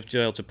to them and you have to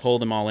be able to pull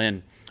them all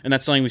in. And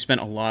that's something we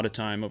spent a lot of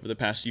time over the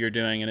past year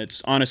doing, and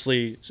it's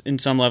honestly in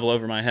some level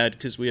over my head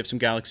because we have some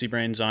galaxy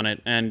brains on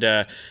it. And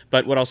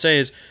but what I'll say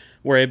is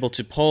we're able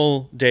to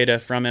pull data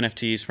from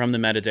NFTs, from the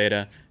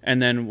metadata,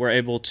 and then we're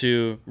able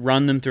to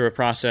run them through a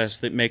process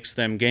that makes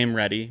them game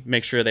ready,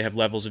 make sure they have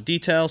levels of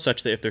detail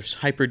such that if they're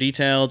hyper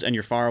detailed and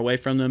you're far away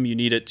from them, you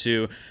need it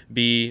to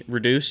be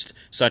reduced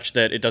such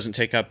that it doesn't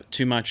take up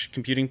too much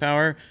computing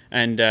power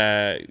and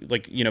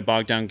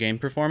bog down game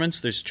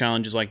performance. There's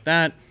challenges like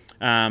that.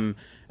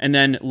 And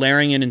then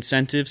layering in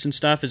incentives and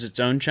stuff is its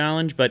own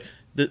challenge. But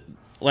the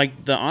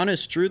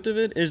honest truth of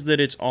it is that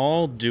it's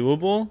all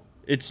doable.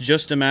 It's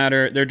just a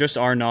matter, there just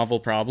are novel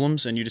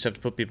problems, and you just have to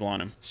put people on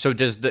them. So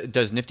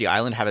does Nifty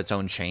Island have its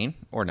own chain,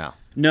 or no?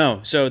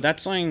 No. So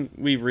that's something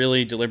we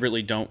really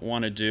deliberately don't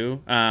want to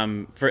do,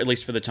 for at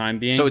least for the time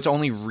being. So it's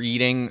only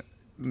reading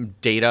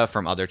data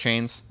from other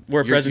chains?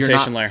 We're a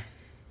presentation layer.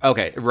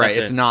 Okay, right.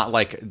 It's not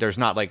like, there's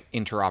not like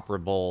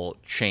interoperable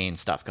chain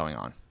stuff going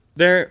on.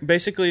 There,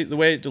 basically, the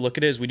way to look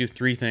at it is we do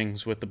three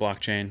things with the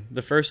blockchain.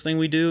 The first thing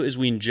we do is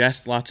we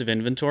ingest lots of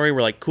inventory.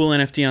 We're like, cool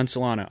NFT on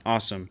Solana,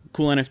 awesome.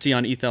 Cool NFT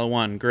on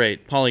ETH-L1,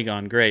 great.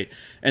 Polygon, great.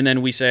 And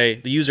then we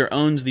say the user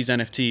owns these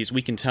NFTs.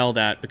 We can tell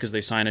that because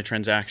they sign a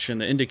transaction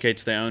that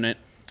indicates they own it.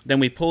 Then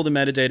we pull the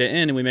metadata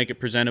in and we make it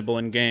presentable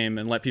in game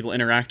and let people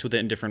interact with it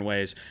in different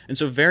ways. And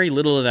so very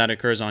little of that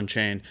occurs on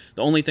chain.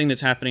 The only thing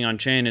that's happening on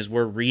chain is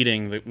we're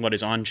reading what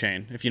is on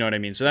chain, if you know what I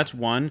mean. So that's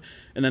one.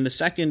 And then the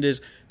second is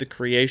the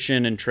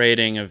creation and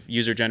trading of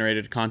user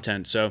generated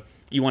content. So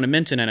you want to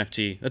mint an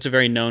NFT. That's a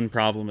very known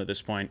problem at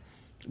this point.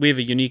 We have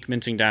a unique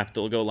minting dApp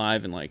that will go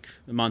live in like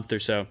a month or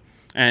so.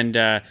 And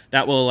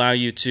that will allow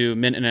you to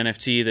mint an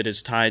NFT that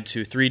is tied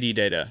to 3D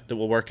data that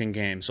will work in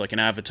games, like an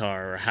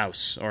avatar or a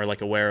house or like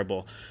a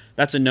wearable.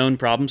 That's a known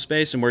problem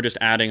space, and we're just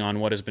adding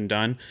on what has been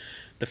done.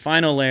 The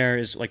final layer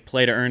is like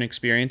play-to-earn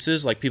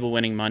experiences, like people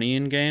winning money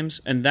in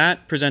games. And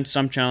that presents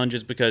some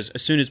challenges because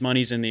as soon as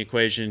money's in the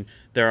equation,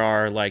 there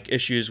are like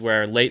issues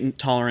where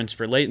tolerance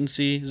for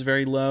latency is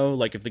very low.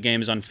 Like if the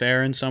game is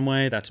unfair in some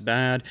way, that's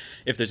bad.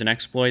 If there's an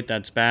exploit,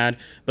 that's bad.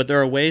 But there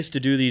are ways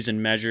to do these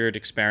in measured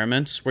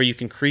experiments where you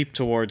can creep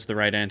towards the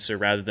right answer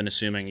rather than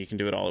assuming you can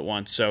do it all at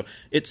once. So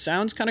it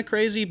sounds kind of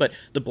crazy, but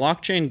the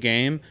blockchain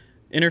game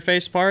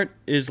interface part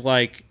is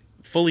like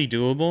fully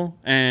doable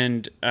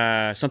and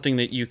something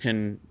that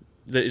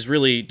is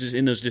really just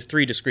in those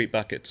three discrete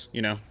buckets.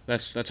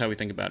 That's how we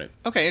think about it.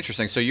 Okay,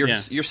 interesting. So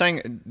you're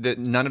saying that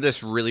none of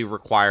this really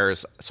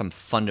requires some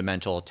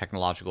fundamental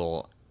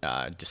technological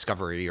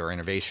discovery or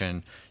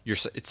innovation.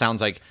 It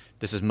sounds like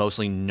this is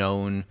mostly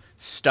known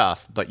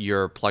stuff, but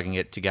you're plugging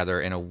it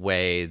together in a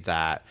way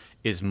that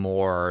is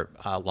more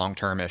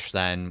long-term-ish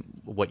than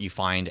what you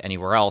find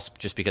anywhere else,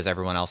 just because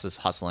everyone else is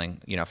hustling,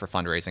 for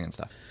fundraising and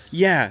stuff.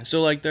 Yeah.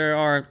 So like there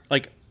are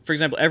for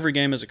example, every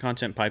game has a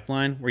content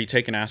pipeline where you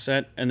take an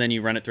asset and then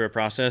you run it through a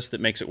process that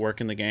makes it work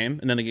in the game.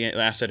 And then the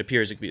asset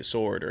appears. It could be a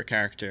sword or a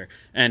character.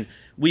 And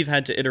we've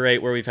had to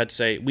iterate where we've had to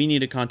say, we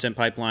need a content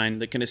pipeline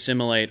that can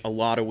assimilate a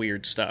lot of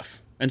weird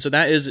stuff. And so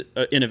that is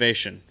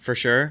innovation for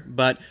sure.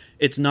 But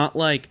it's not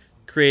like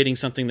creating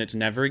something that's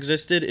never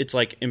existed. It's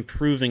like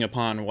improving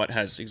upon what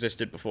has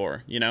existed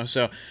before,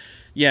 So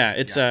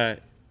Yeah,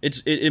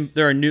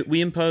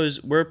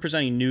 we're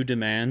presenting new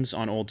demands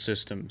on old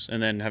systems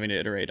and then having to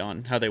iterate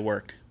on how they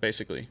work,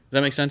 basically. Does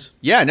that make sense?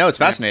 Yeah, no, it's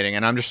fascinating,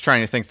 and I'm just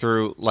trying to think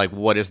through like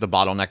what is the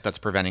bottleneck that's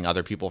preventing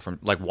other people from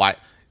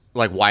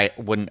why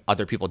wouldn't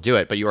other people do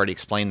it? But you already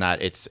explained that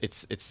it's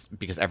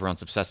because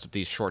everyone's obsessed with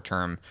these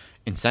short-term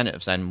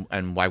incentives,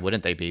 and why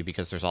wouldn't they be?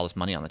 Because there's all this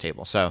money on the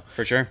table. So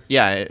for sure,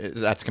 yeah,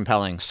 that's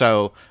compelling.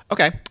 So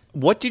okay,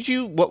 what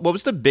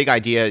was the big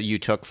idea you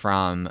took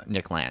from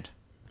Nick Land?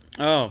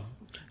 Oh,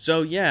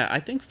 so yeah, I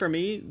think for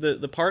me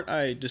the part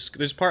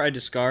there's part I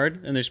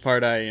discard and there's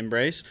part I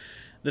embrace.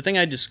 The thing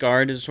I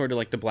discard is sort of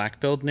like the black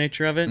pilled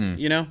nature of it,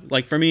 you know?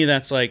 Like for me,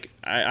 that's like,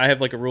 I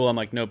have like a rule, I'm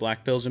like, no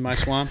black pills in my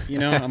swamp, you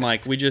know? I'm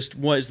like, what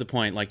is the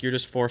point? Like you're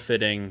just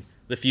forfeiting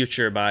the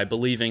future by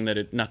believing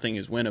that nothing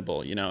is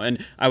winnable, you know?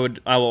 And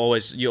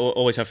you'll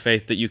always have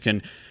faith that you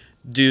can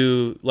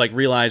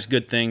realize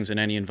good things in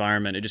any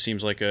environment. It just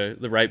seems like the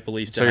right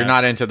belief to have. So you're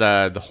not into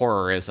the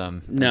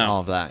horrorism and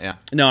all of that, yeah?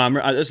 No,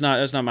 that's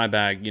not my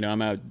bag, you know?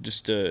 I'm out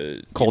just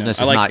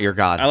coldness is not your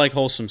god. I like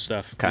wholesome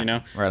stuff, you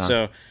know? Right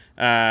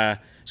on.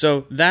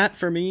 So that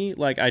for me,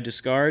 like I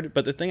discard,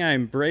 but the thing I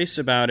embrace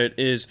about it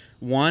is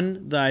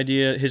one, the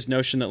idea, his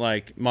notion that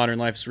like modern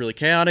life is really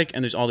chaotic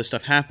and there's all this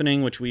stuff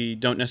happening which we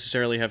don't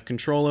necessarily have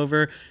control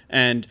over,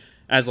 and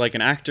as like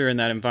an actor in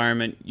that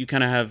environment, you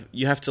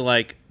have to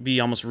like be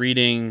almost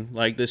reading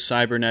like this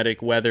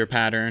cybernetic weather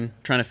pattern,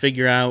 trying to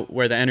figure out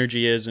where the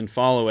energy is and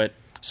follow it.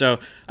 So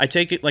I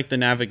take it like the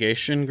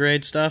navigation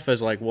grade stuff,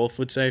 as like Wolf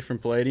would say from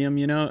Palladium,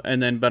 you know,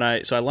 and then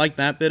I like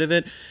that bit of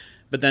it.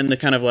 But then the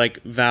kind of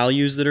like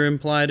values that are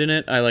implied in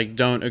it, I like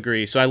don't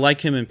agree. So I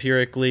like him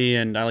empirically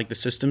and I like the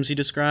systems he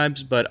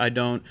describes, but I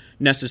don't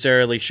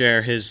necessarily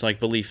share his like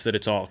belief that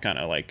it's all kind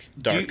of like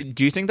dark.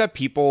 Do you think that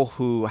people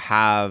who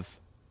have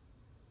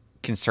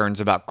concerns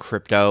about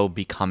crypto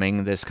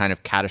becoming this kind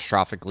of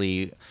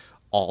catastrophically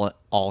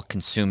all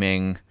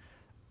consuming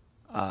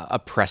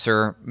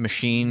oppressor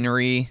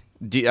machinery,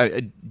 do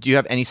you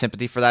have any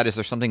sympathy for that? Is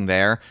there something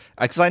there?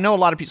 Because I know a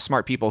lot of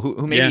smart people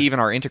who maybe even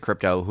are into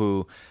crypto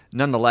who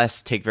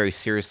nonetheless take very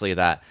seriously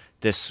that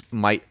this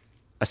might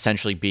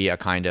essentially be a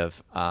kind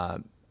of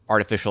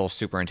artificial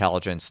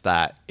superintelligence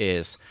that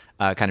is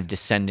kind of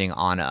descending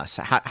on us.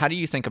 How do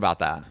you think about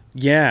that?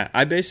 Yeah,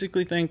 I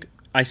basically think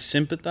I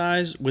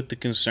sympathize with the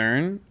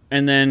concern,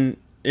 and then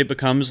it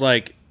becomes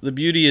like, the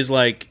beauty is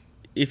like,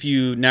 if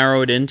you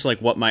narrow it into like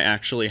what might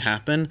actually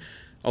happen,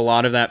 a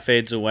lot of that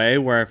fades away,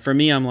 where for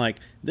me, I'm like,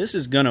 this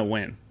is gonna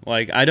win.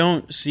 Like, I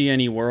don't see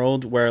any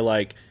world where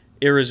like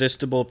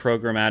irresistible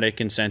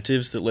programmatic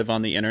incentives that live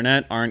on the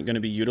internet aren't going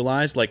to be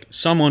utilized. Like,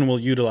 someone will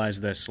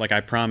utilize this, like,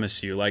 I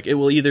promise you. Like, it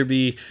will either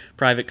be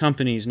private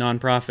companies,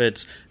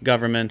 nonprofits,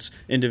 governments,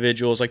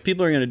 individuals. Like,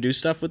 people are going to do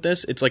stuff with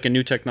this. It's like a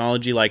new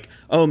technology, like,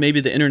 oh, maybe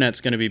the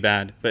internet's going to be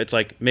bad, but it's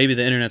like, maybe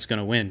the internet's going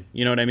to win.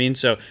 You know what I mean?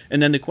 So,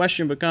 and then the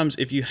question becomes,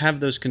 if you have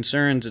those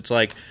concerns, it's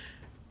like,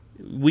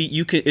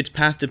 it's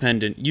path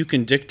dependent. You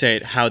can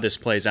dictate how this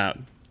plays out.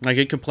 Like,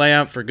 it could play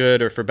out for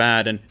good or for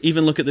bad, and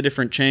even look at the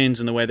different chains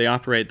and the way they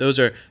operate. Those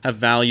have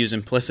values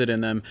implicit in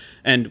them,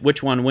 and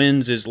which one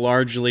wins is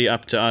largely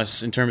up to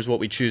us in terms of what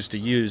we choose to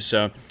use.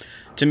 So,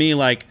 to me,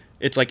 like,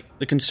 it's like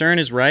the concern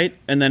is right,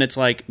 and then it's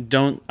like,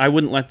 I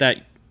wouldn't let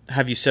that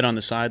have you sit on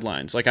the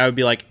sidelines. Like, I would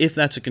be like, if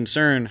that's a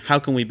concern, how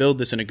can we build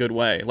this in a good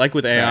way? Like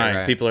with AI,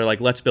 right. People are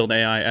like, let's build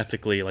AI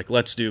ethically. Like,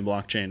 let's do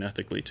blockchain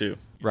ethically too.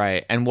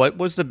 Right. And what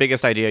was the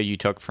biggest idea you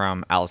took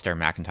from Alasdair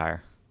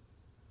MacIntyre?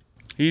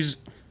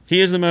 He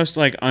is the most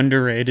like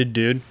underrated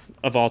dude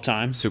of all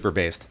time. Super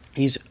based.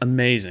 He's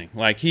amazing.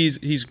 Like,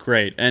 he's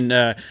great,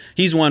 and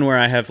he's one where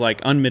I have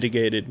like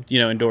unmitigated,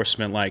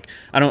 endorsement. Like,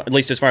 I don't, at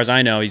least as far as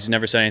I know, he's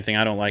never said anything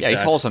I don't like. Yeah,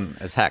 he's wholesome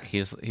as heck.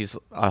 He's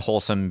a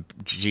wholesome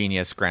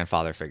genius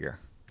grandfather figure.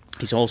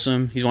 He's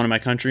wholesome. He's one of my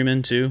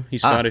countrymen too.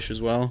 He's Scottish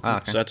as well,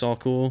 okay. So that's all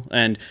cool.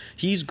 And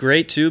he's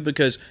great too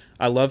because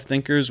I love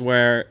thinkers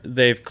where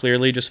they've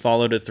clearly just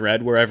followed a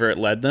thread wherever it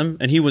led them.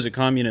 And he was a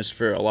communist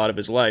for a lot of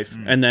his life.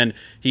 And then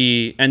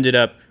he ended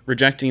up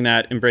rejecting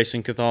that,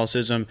 embracing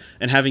Catholicism,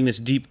 and having this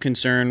deep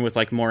concern with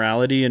like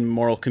morality and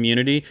moral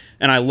community.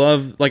 And I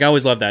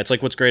always love that. It's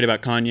like what's great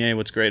about Kanye,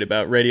 what's great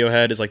about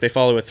Radiohead is like they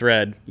follow a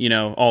thread,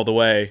 all the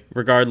way,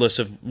 regardless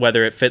of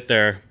whether it fit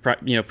their,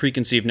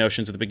 preconceived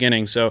notions at the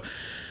beginning. So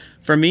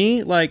for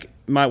me, like,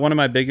 one of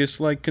my biggest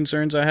like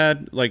concerns I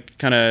had, like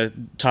kind of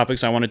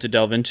topics I wanted to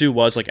delve into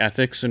was like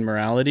ethics and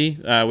morality,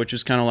 which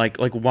is kind of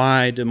like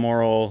why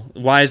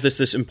is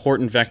this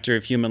important vector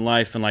of human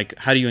life, and like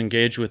how do you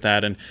engage with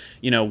that, and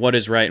what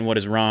is right and what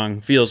is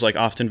wrong feels like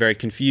often very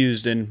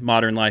confused in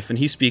modern life, and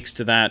he speaks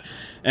to that,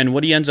 and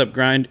what he ends up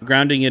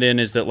grounding it in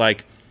is that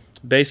like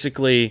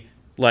basically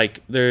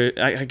like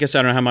I guess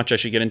I don't know how much I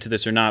should get into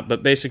this or not,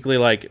 but basically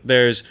like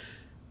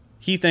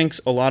he thinks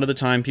a lot of the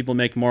time people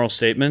make moral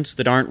statements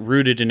that aren't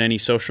rooted in any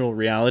social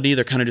reality.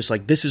 They're kind of just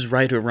like, this is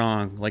right or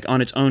wrong, like on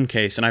its own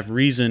case, and I've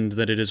reasoned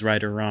that it is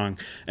right or wrong.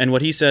 And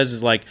what he says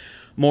is like,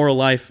 Moral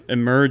Life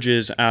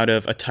emerges out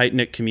of a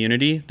tight-knit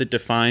community that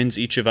defines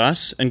each of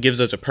us and gives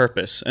us a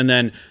purpose. And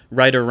then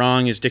right or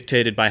wrong is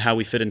dictated by how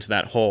we fit into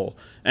that whole.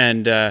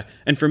 And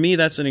for me,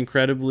 that's an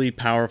incredibly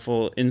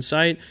powerful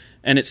insight.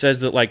 And it says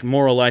that like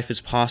moral life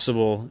is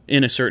possible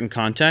in a certain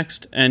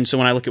context. And so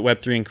when I look at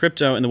Web3 and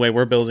crypto and the way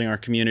we're building our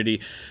community,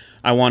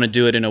 I want to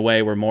do it in a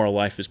way where moral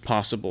life is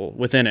possible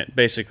within it,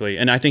 basically.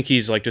 And I think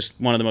he's like just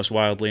one of the most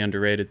wildly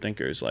underrated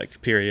thinkers,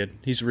 like, period.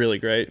 He's really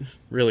great,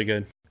 really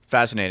good.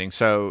 Fascinating.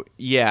 So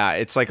yeah,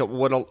 it's like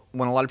when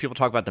a lot of people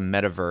talk about the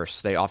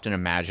metaverse, they often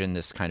imagine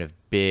this kind of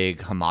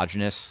big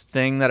homogenous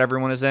thing that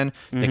everyone is in.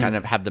 They kind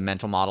of have the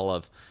mental model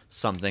of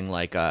something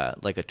like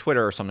a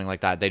Twitter or something like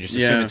that. They just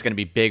assume it's going to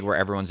be big where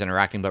everyone's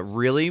interacting. But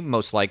really,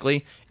 most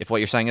likely, if what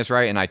you're saying is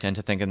right, and I tend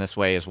to think in this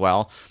way as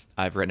well,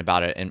 I've written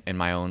about it in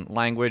my own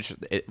language.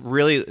 It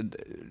really,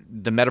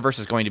 the metaverse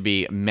is going to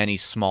be many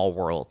small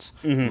worlds,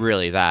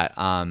 really, that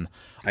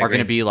are going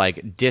to be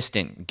like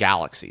distant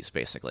galaxies,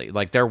 basically.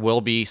 Like there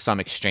will be some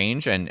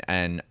exchange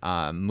and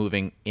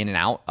moving in and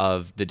out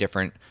of the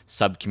different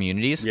sub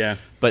communities. Yeah.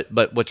 But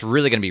what's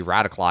really going to be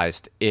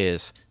radicalized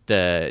is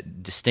the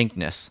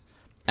distinctness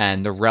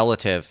and the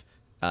relative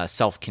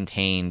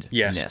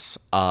self-containedness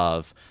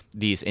of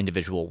these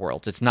individual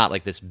worlds. It's not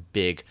like this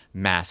big,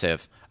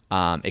 massive,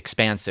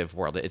 expansive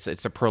world.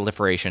 It's a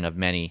proliferation of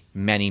many,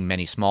 many,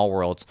 many small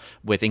worlds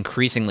with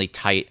increasingly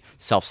tight,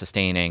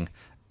 self-sustaining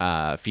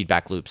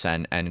feedback loops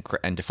and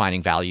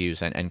defining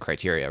values and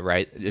criteria,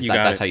 right?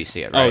 That's how you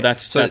see it, right? Oh,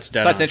 that's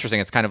interesting.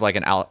 It's kind of like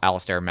an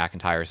Alistair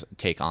McIntyre's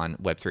take on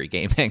Web3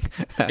 gaming.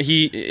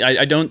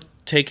 I don't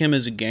take him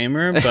as a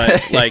gamer,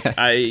 but like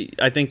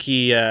I think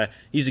he's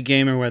a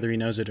gamer whether he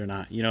knows it or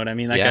not. You know what I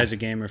mean? That guy's a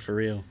gamer for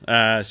real.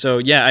 So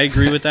yeah, I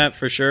agree with that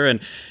for sure.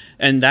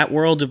 And that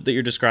world that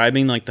you're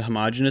describing, like the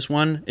homogenous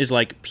one, is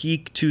like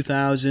peak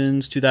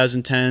 2000s,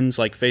 2010s,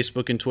 like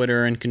Facebook and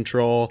Twitter and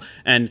Control.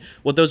 And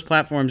what those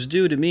platforms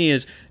do to me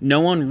is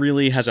no one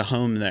really has a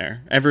home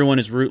there. Everyone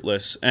is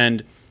rootless.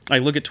 And I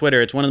look at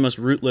Twitter, it's one of the most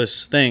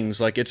rootless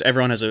things. Like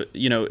everyone has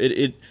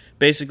it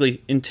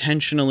basically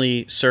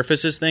intentionally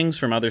surfaces things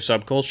from other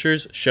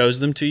subcultures, shows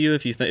them to you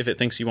if it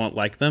thinks you won't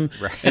like them,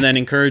 right, and then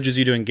encourages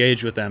you to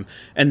engage with them.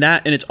 And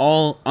it's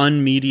all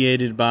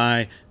unmediated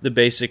by the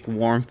basic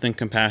warmth and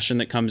compassion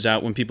that comes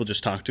out when people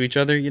just talk to each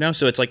other,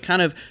 So it's like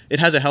it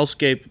has a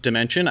hellscape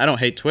dimension. I don't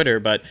hate Twitter,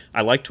 but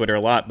I like Twitter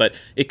a lot, but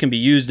it can be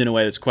used in a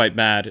way that's quite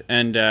bad.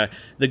 And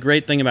the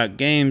great thing about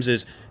games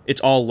is it's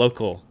all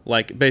local.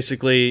 Like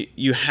basically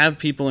you have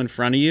people in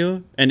front of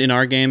you, and in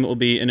our game it will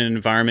be in an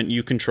environment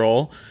you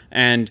control,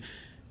 and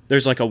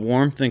there's like a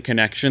warmth and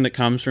connection that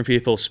comes from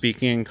people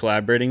speaking and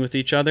collaborating with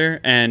each other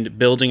and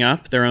building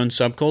up their own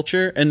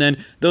subculture. And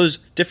then those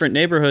different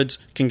neighborhoods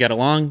can get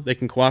along, they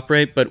can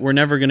cooperate, but we're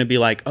never going to be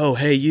like, oh,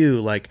 hey,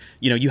 you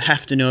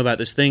have to know about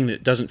this thing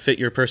that doesn't fit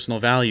your personal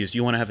values. Do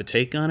you want to have a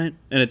take on it?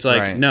 And it's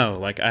like, no,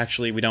 like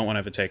actually we don't want to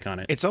have a take on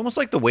it. It's almost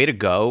like the way to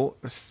go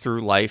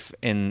through life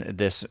in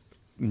this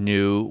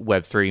new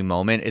Web3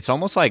 moment. It's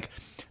almost like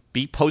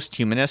be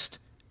post-humanist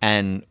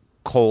and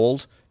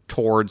cold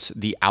towards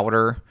the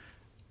outer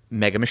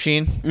mega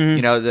machine,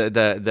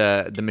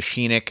 the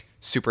machinic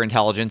super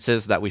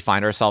intelligences that we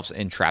find ourselves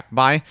entrapped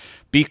by.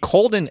 Be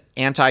cold and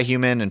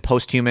anti-human and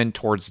post-human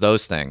towards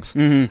those things.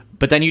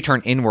 But then you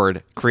turn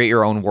inward, create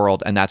your own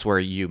world, and that's where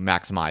you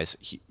maximize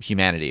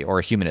humanity or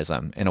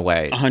humanism in a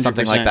way. 100%.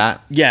 Something like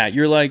that. Yeah,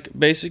 you're like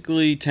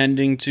basically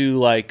tending to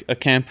like a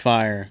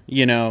campfire,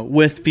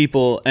 with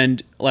people.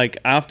 And like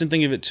I often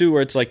think of it too,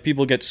 where it's like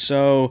people get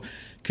so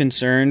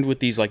concerned with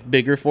these like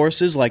bigger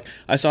forces. Like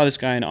I saw this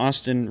guy in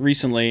Austin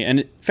recently,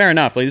 and fair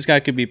enough, like this guy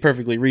could be a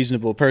perfectly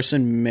reasonable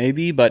person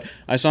maybe, but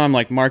I saw him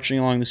like marching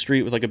along the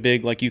street with like a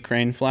big like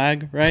Ukraine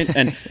flag, right?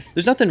 And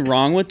there's nothing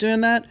wrong with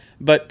doing that,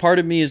 but part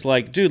of me is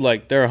like, dude,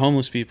 like there are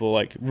homeless people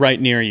like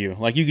right near you,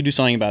 like you could do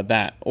something about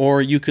that,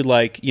 or you could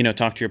like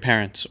talk to your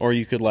parents, or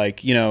you could like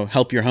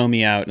help your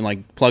homie out and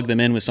like plug them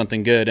in with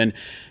something good. And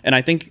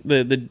I think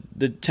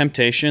the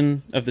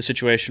temptation of the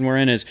situation we're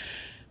in is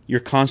you're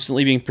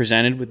constantly being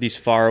presented with these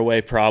faraway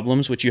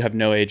problems which you have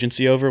no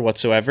agency over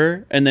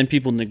whatsoever, and then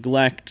people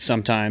neglect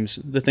sometimes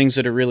the things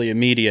that are really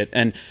immediate,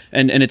 and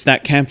it's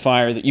that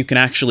campfire that you can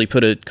actually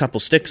put a couple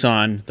sticks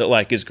on that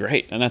like is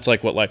great, and that's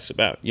like what life's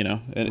about,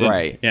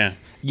 Right.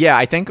 Yeah,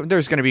 I think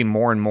there's going to be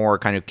more and more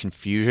kind of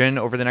confusion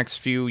over the next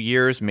few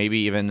years, maybe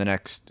even the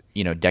next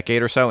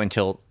decade or so,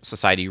 until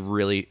society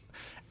really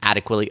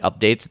adequately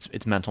updates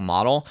its mental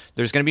model.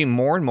 There's going to be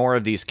more and more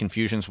of these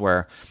confusions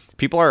where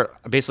people are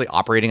basically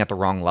operating at the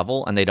wrong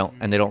level, and they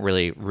don't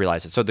really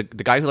realize it. So the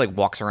guy who like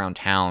walks around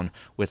town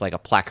with like a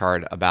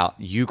placard about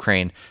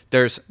Ukraine,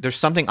 there's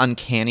something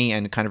uncanny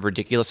and kind of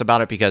ridiculous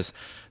about it, because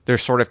they're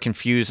sort of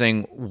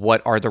confusing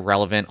what are the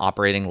relevant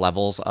operating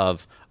levels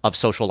of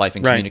social life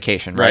and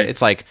communication, right?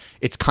 It's like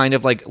it's kind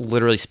of like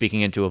literally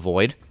speaking into a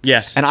void.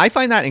 Yes. And I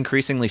find that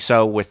increasingly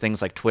so with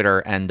things like Twitter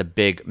and the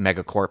big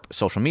megacorp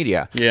social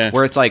media. Yeah.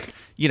 Where it's like,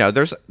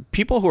 there's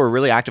people who are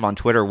really active on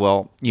Twitter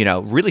will,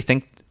 really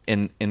think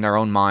in their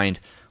own mind,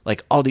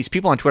 like, oh, these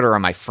people on Twitter are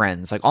my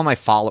friends. Like all my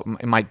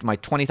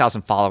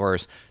 20,000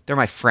 followers, they're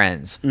my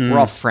friends. We're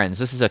all friends.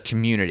 This is a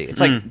community. It's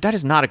like that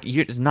is not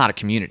a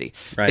community.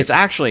 Right. It's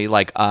actually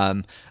like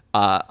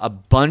a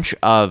bunch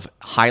of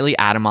highly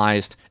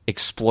atomized,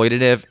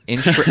 exploitative,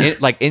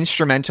 like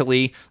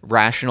instrumentally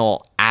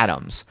rational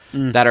atoms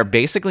that are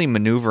basically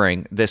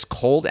maneuvering this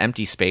cold,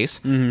 empty space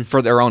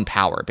for their own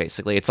power.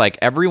 Basically, it's like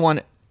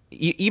everyone.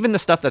 Even the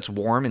stuff that's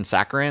warm and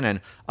saccharine and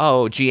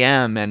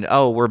GM and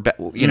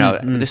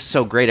this is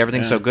so great,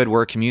 everything's so good,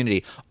 we're a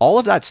community. All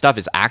of that stuff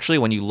is actually,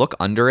 when you look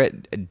under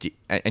it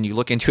and you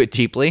look into it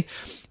deeply,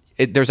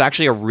 there's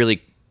actually a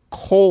really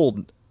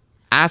cold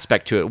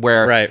aspect to it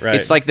where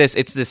it's like this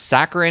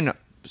saccharine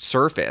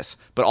surface,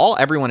 but all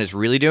everyone is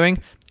really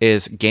doing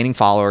is gaining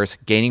followers,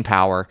 gaining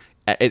power.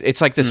 It's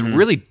like this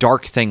really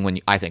dark thing when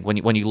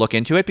you look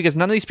into it, because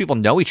none of these people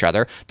know each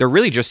other. They're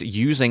really just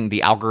using the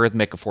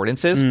algorithmic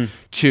affordances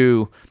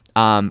to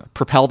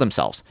propel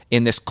themselves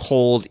in this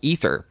cold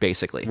ether,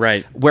 basically.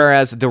 Right.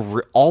 Whereas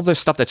all the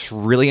stuff that's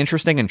really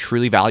interesting and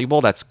truly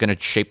valuable, that's going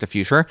to shape the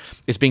future,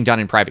 is being done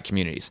in private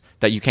communities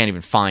that you can't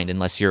even find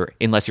unless you're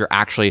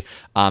actually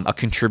a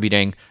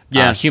contributing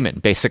human,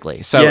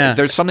 basically. So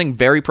there's something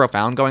very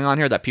profound going on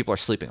here that people are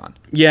sleeping on.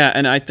 Yeah,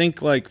 and I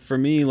think like for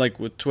me, like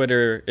with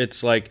Twitter,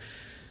 it's like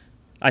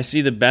I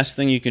see the best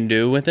thing you can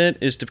do with it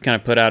is to kind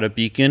of put out a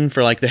beacon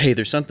for like hey,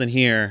 there's something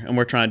here and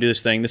we're trying to do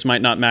this thing. This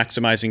might not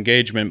maximize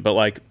engagement, but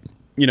like,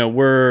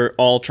 we're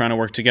all trying to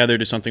work together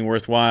to something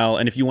worthwhile.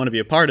 And if you want to be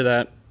a part of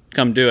that,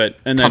 come do it.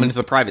 And then come into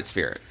the private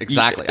sphere.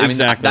 Exactly. I mean,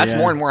 that's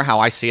more and more how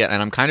I see it.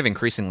 And I'm kind of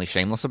increasingly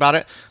shameless about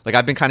it. Like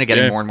I've been kind of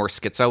getting more and more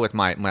schizo with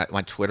my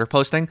Twitter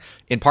posting,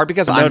 in part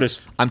because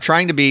I'm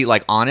trying to be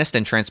like honest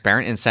and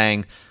transparent in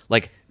saying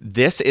like,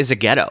 this is a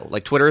ghetto.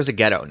 Like Twitter is a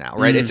ghetto now,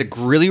 right? It's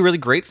really, really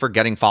great for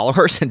getting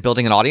followers and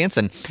building an audience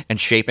and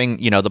shaping,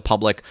 the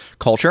public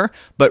culture.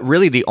 But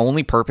really the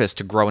only purpose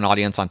to grow an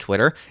audience on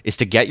Twitter is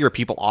to get your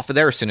people off of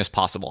there as soon as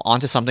possible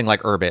onto something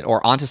like Urbit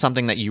or onto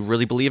something that you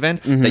really believe in,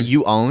 that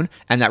you own,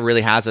 and that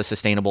really has a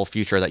sustainable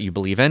future that you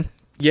believe in.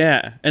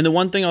 Yeah. And the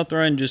one thing I'll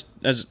throw in, just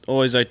as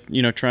always, I,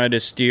 try to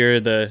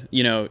steer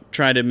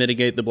try to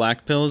mitigate the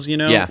black pills,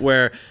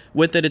 where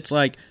with it, it's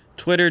like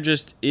Twitter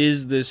just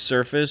is this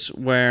surface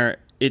where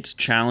it's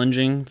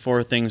challenging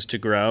for things to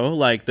grow,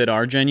 like that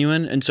are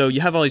genuine. And so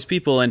you have all these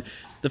people, and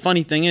the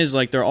funny thing is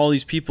like there are all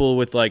these people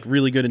with like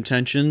really good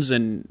intentions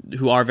and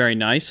who are very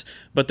nice,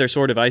 but they're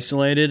sort of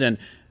isolated and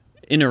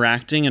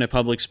interacting in a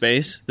public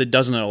space that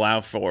doesn't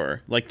allow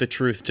for like the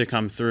truth to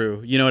come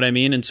through. You know what I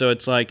mean? And so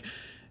it's like,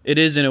 it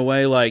is in a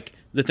way like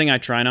the thing I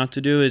try not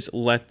to do is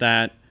let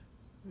that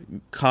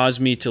cause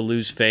me to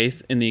lose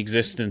faith in the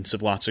existence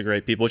of lots of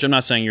great people, which I'm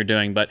not saying you're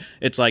doing, but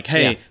it's like,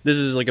 hey, this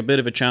is like a bit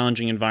of a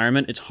challenging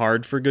environment. It's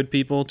hard for good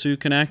people to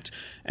connect,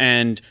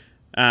 but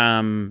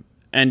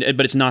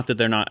it's not that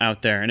they're not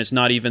out there, and it's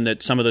not even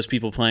that some of those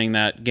people playing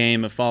that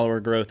game of follower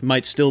growth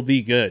might still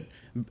be good,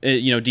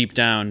 deep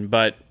down,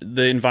 but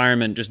the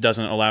environment just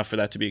doesn't allow for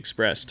that to be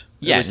expressed.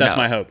 Yeah, at least that's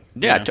my hope.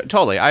 Yeah,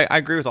 totally. I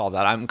agree with all of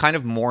that. I'm kind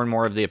of more and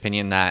more of the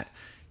opinion that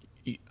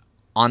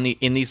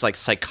in these like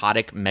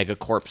psychotic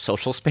megacorp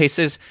social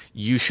spaces,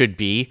 you should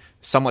be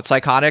somewhat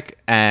psychotic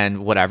and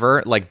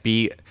whatever, like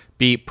be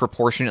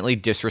proportionately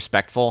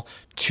disrespectful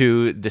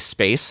to the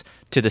space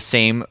to the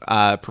same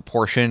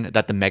proportion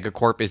that the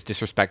megacorp is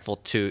disrespectful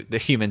to the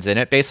humans in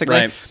it,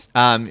 basically.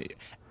 Right.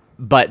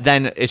 But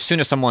then as soon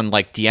as someone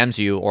like DMs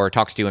you or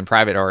talks to you in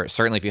private, or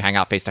certainly if you hang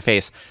out face to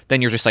face, then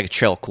you're just like a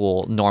chill,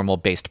 cool, normal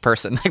based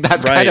person. Like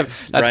that's kind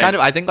of,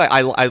 I think like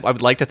I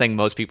would like to think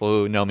most people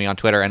who know me on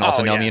Twitter and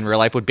also know me in real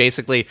life would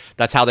basically,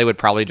 that's how they would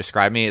probably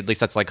describe me. At least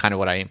that's like kind of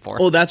what I aim for.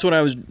 Well, that's what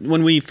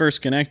when we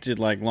first connected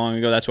like long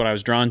ago, that's what I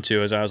was drawn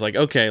to, as I was like,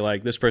 okay,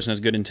 like this person has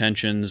good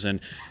intentions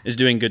and is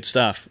doing good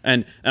stuff.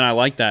 And I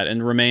like that,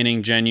 and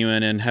remaining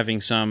genuine and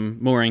having some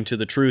mooring to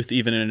the truth,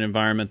 even in an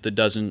environment that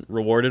doesn't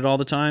reward it all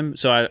the time.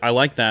 So I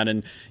like that.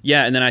 And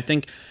and then I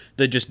think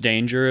the just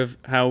danger of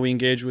how we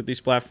engage with these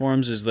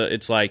platforms is that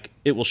it's like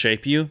it will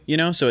shape you,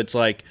 so it's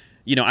like,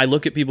 I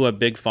look at people who have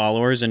big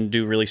followers and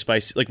do really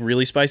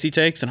spicy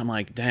takes, and I'm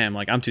like, damn,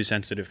 like I'm too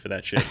sensitive for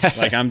that shit.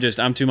 Like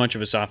I'm too much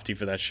of a softie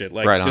for that shit,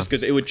 like just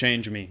because it would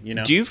change me.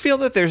 Do you feel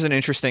that there's an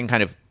interesting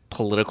kind of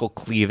political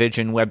cleavage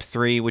in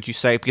Web3, would you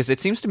say? Because it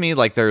seems to me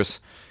like there's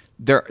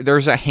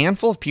a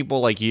handful of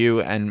people like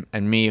you and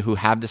me who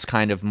have this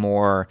kind of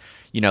more,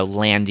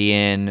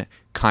 Landian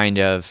kind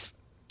of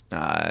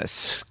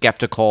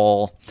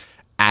skeptical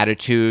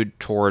attitude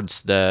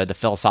towards the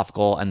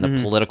philosophical and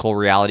the political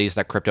realities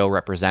that crypto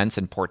represents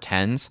and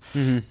portends.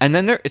 And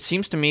then it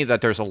seems to me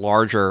that there's a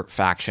larger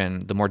faction,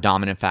 the more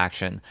dominant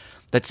faction,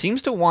 that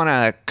seems to want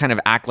to kind of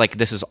act like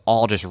this is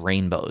all just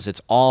rainbows.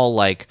 It's all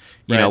like,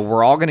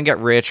 we're all going to get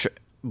rich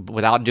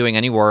without doing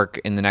any work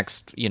in the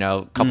next,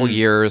 couple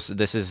years.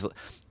 This is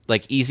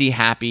like easy,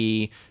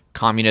 happy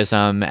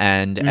communism,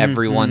 and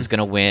everyone's going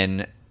to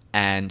win.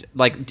 And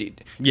like, do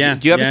you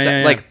have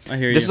like? I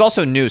hear you. This is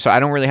also new, so I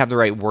don't really have the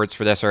right words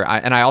for this,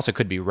 I also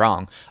could be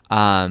wrong.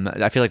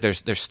 I feel like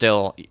there's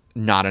still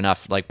not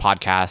enough like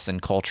podcasts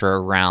and culture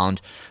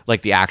around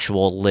like the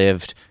actual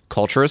lived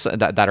cultures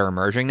that are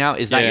emerging now.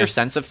 Is that your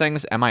sense of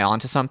things? Am I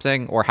onto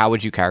something, or how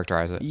would you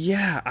characterize it?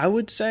 Yeah, I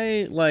would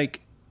say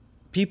like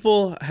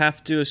people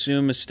have to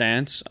assume a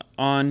stance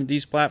on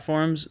these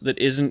platforms that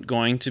isn't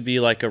going to be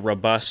like a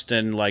robust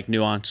and like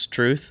nuanced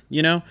truth,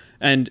 you know?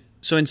 And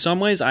so in some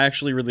ways I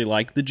actually really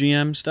like the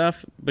GM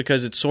stuff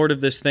because it's sort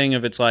of this thing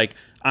of it's like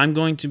I'm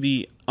going to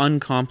be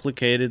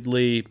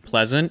uncomplicatedly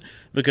pleasant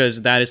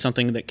because that is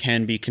something that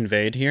can be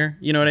conveyed here.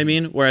 You know what I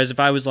mean? Whereas if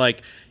I was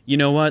like, you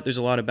know what, there's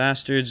a lot of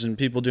bastards and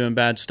people doing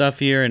bad stuff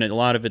here and a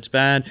lot of it's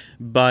bad,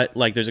 but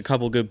like there's a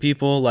couple good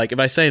people. Like if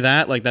I say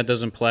that, like that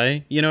doesn't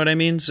play. You know what I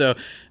mean? So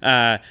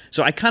I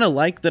kind of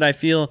like that I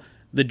feel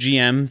the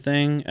GM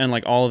thing and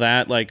like all of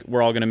that, like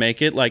we're all going to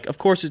make it. Like, of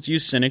course it's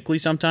used cynically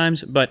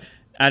sometimes, but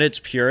at its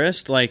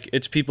purest, like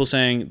it's people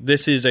saying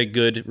this is a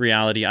good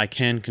reality I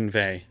can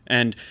convey.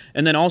 And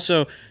then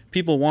also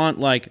people want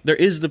like there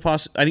is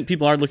I think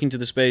people are looking to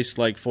the space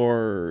like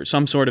for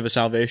some sort of a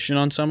salvation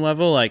on some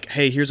level, like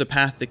hey, here's a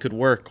path that could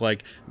work.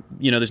 Like,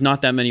 you know, there's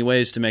not that many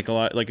ways to make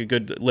a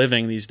good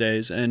living these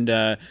days, and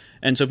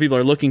so people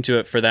are looking to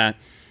it for that.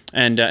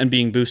 And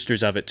being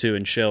boosters of it too,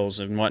 and shills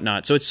and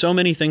whatnot. So it's so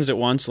many things at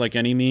once, like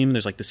any meme.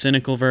 There's like the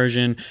cynical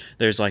version,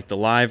 there's like the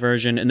live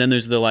version, and then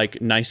there's the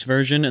like nice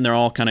version, and they're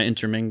all kind of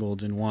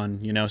intermingled in one,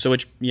 you know. So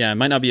which, it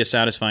might not be a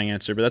satisfying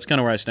answer, but that's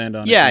kind of where I stand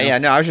on it. Yeah, you know?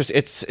 No, I was just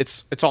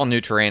it's all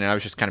new terrain, and I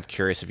was just kind of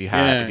curious if you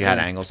had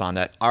angles on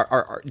that.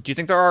 Do you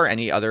think there are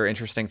any other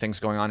interesting things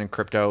going on in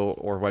crypto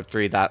or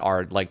Web3 that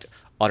are like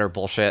utter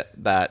bullshit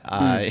that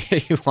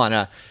you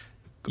wanna?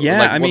 Yeah,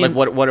 like, I mean,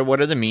 what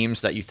are the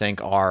memes that you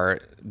think are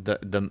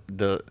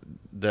the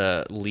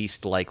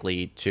least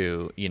likely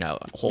to, you know,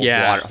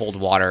 hold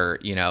water,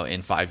 you know,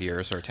 in 5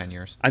 years or 10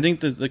 years? I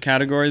think the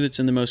category that's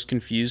in the most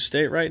confused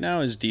state right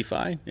now is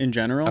DeFi in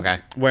general. Okay.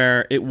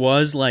 Where it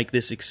was like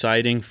this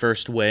exciting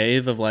first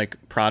wave of like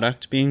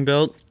product being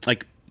built,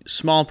 like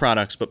small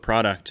products, but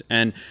product.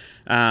 And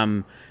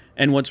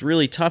what's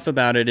really tough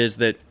about it is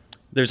that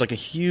there's like a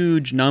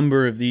huge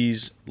number of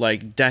these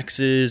like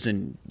DEXs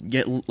and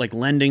like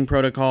lending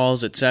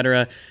protocols,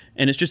 etc.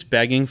 And it's just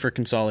begging for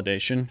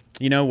consolidation,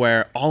 you know,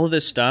 where all of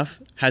this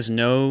stuff has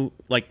no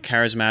like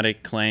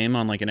charismatic claim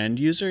on like an end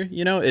user,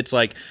 you know. It's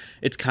like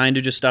it's kind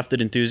of just stuff that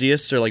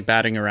enthusiasts are like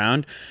batting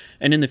around.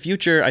 And in the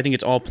future, I think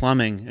it's all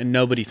plumbing and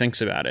nobody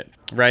thinks about it,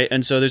 right?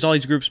 And so there's all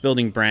these groups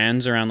building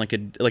brands around like a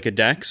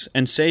DEX,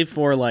 and save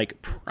for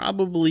like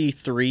probably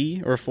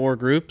 3 or 4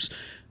 groups,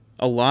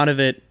 a lot of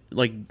it,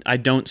 like I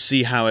don't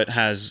see how it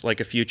has like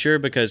a future,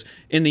 because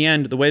in the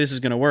end, the way this is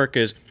going to work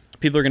is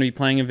people are going to be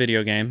playing a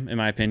video game, in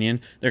my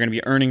opinion. They're going to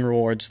be earning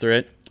rewards through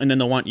it, and then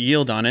they'll want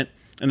yield on it,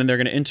 and then they're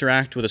going to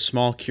interact with a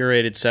small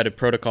curated set of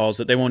protocols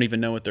that they won't even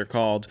know what they're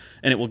called,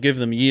 and it will give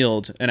them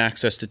yield and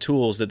access to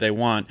tools that they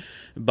want.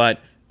 But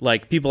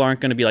like people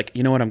aren't going to be like,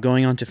 you know what, I'm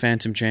going on to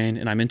Phantom Chain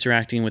and I'm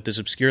interacting with this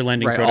obscure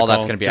lending protocol. All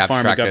that's going to be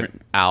abstracted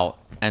out,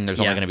 and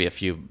there's only going to be a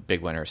few big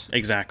winners.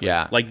 Exactly.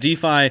 Yeah. Like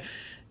DeFi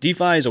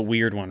is a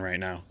weird one right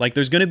now. Like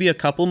there's going to be a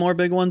couple more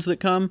big ones that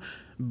come,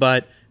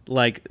 but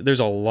like there's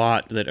a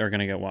lot that are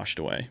going to get washed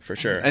away for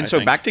sure. And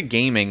so back to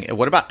gaming,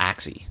 what about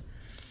Axie?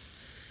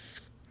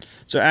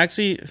 So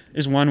Axie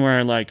is one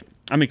where like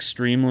I'm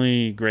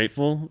extremely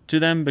grateful to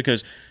them,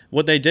 because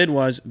what they did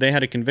was they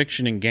had a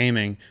conviction in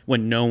gaming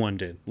when no one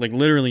did. Like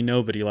literally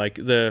nobody. Like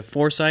the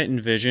foresight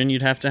and vision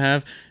you'd have to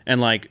have,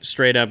 and like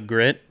straight up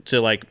grit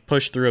to like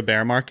push through a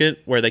bear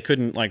market where they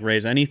couldn't like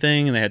raise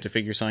anything and they had to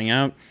figure something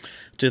out,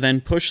 to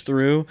then push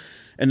through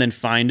and then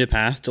find a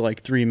path to like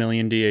 3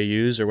 million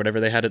DAUs or whatever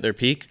they had at their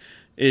peak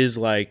is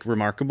like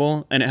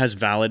remarkable, and it has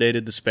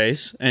validated the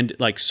space, and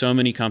like so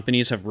many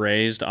companies have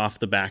raised off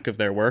the back of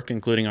their work,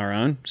 including our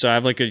own. So I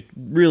have like a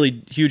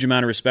really huge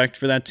amount of respect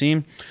for that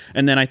team.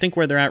 And then I think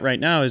where they're at right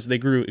now is they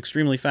grew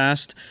extremely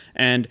fast,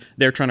 and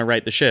they're trying to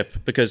right the ship,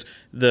 because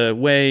the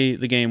way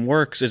the game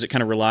works is it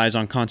kind of relies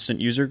on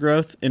constant user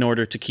growth in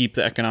order to keep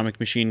the economic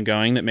machine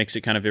going that makes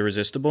it kind of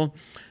irresistible.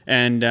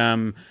 And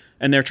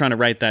they're trying to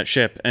right that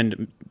ship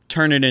and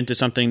turn it into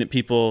something that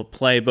people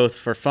play both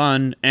for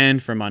fun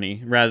and for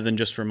money, rather than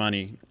just for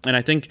money. And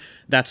I think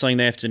that's something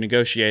they have to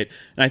negotiate.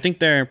 And I think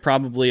they're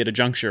probably at a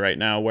juncture right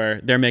now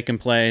where they're making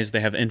plays, they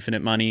have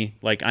infinite money.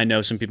 Like I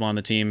know some people on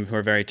the team who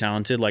are very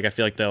talented. Like I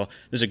feel like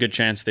there's a good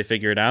chance they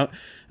figure it out.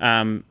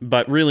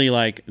 But really,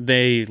 like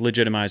they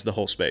legitimize the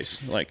whole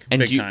space, like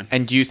big time.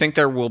 And do you think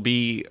there will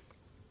be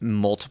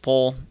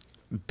multiple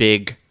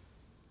big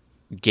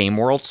game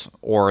worlds,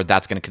 or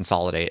that's going to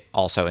consolidate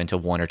also into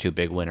 1 or 2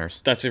 big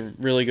winners? That's a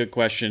really good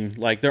question.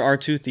 Like there are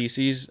 2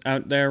 theses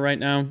out there right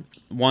now.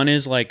 One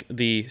is like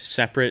the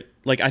separate,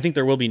 like I think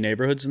there will be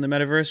neighborhoods in the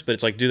metaverse, but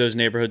it's like, do those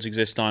neighborhoods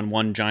exist on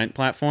one giant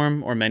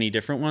platform or many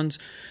different ones?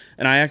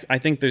 And I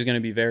think there's going to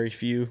be very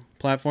few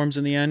platforms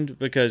in the end,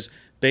 because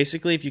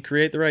basically if you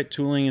create the right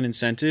tooling and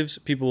incentives,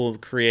 people will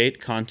create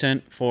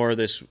content for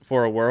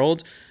a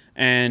world,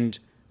 and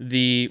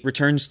the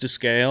returns to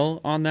scale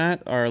on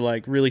that are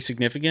like really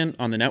significant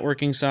on the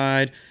networking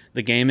side,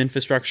 the game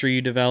infrastructure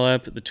you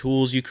develop, the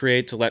tools you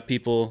create to let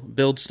people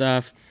build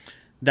stuff.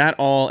 that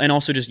all, and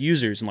also just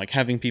users and like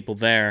having people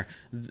there.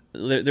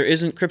 There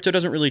isn't, crypto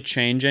doesn't really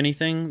change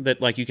anything that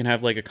like you can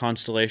have like a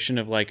constellation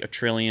of like a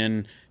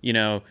trillion,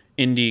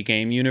 indie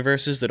game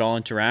universes that all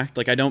interact.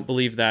 Like I don't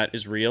believe that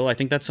is real. I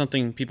think that's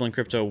something people in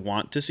crypto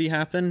want to see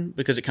happen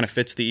because it kind of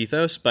fits the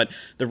ethos. But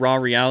the raw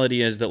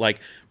reality is that like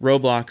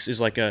Roblox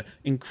is like a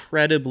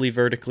incredibly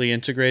vertically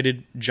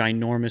integrated,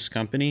 ginormous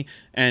company,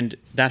 and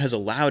that has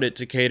allowed it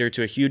to cater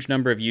to a huge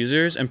number of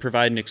users and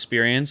provide an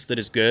experience that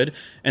is good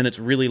and that's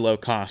really low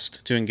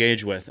cost to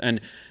engage with.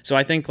 And so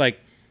I think like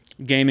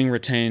gaming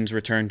retains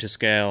return to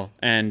scale,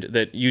 and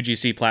that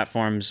UGC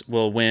platforms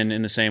will win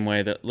in the same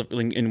way that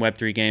in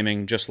Web3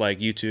 gaming, just like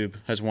YouTube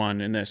has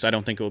won in this. I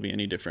don't think it will be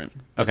any different.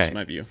 That's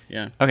my view.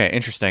 Yeah. Okay,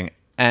 interesting.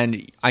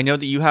 And I know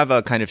that you have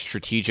a kind of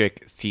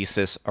strategic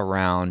thesis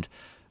around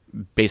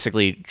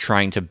basically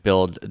trying to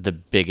build the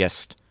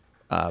biggest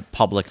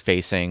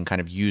public-facing, kind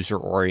of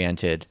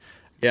user-oriented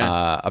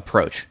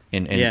approach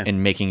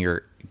in making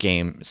your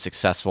game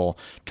successful.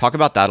 Talk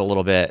about that a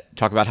little bit.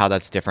 Talk about how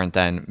that's different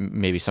than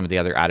maybe some of the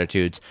other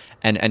attitudes,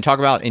 and talk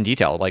about in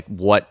detail like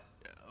what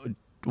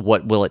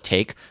will it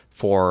take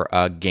for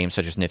a game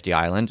such as Nifty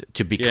Island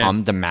to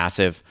become the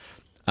massive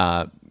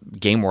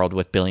game world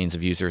with billions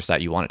of users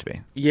that you want it to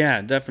be.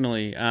 Yeah,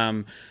 definitely.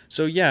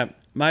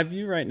 My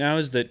view right now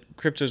is that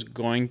crypto's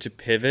going to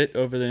pivot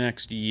over the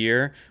next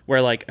year,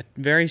 where like a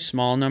very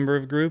small number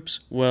of groups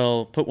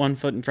will put one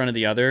foot in front of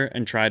the other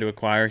and try to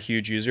acquire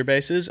huge user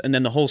bases, and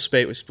then the whole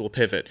space will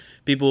pivot.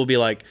 People will be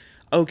like,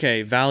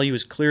 okay, value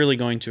is clearly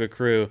going to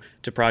accrue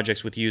to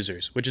projects with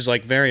users, which is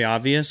like very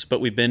obvious,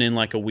 but we've been in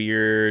like a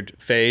weird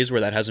phase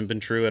where that hasn't been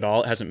true at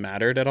all. It hasn't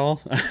mattered at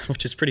all,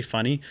 which is pretty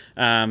funny.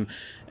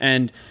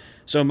 And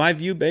so my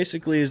view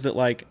basically is that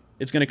like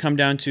it's going to come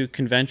down to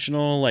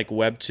conventional like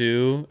Web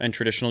 2 and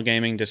traditional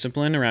gaming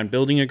discipline around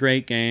building a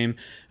great game,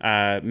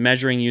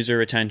 measuring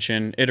user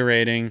attention,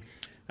 iterating,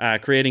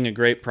 creating a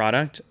great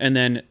product. And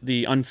then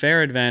the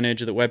unfair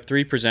advantage that Web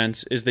 3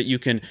 presents is that you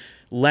can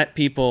let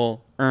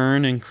people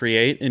earn and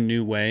create in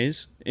new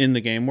ways in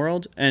the game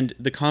world. And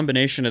the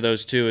combination of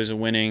those two is a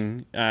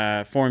winning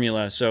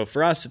formula. So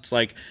for us, it's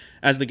like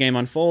as the game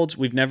unfolds,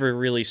 we've never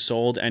really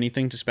sold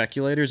anything to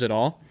speculators at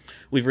all.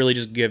 We've really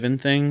just given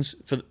things,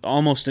 for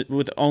almost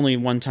with only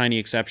one tiny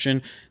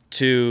exception,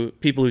 to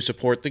people who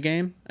support the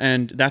game.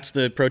 And that's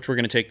the approach we're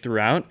going to take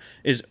throughout,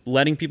 is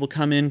letting people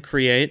come in,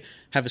 create,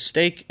 have a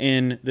stake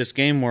in this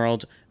game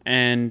world,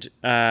 and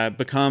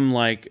become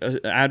like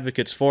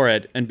advocates for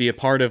it and be a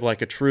part of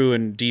like a true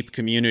and deep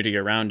community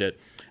around it.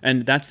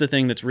 And that's the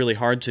thing that's really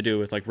hard to do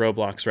with like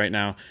Roblox right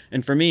now.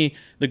 And for me,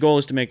 the goal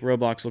is to make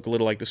Roblox look a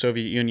little like the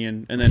Soviet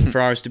Union, and then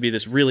for ours to be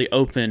this really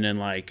open and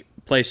like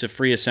place of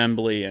free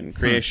assembly and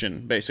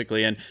creation,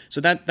 basically. And so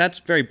that's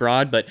very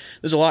broad, but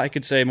there's a lot I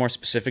could say more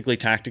specifically,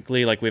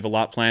 tactically. Like we have a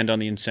lot planned on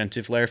the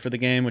incentive layer for the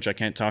game, which I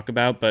can't talk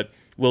about, but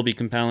will be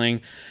compelling.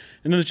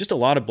 And then there's just a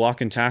lot of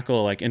block and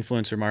tackle, like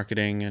influencer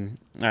marketing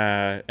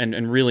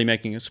and really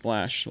making a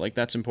splash. Like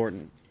that's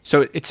important.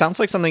 So it sounds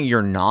like something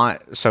you're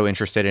not so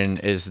interested in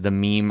is the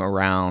meme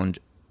around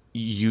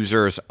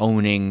users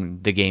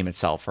owning the game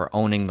itself or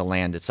owning the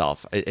land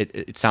itself.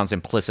 It sounds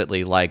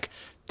implicitly like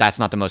that's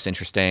not the most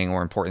interesting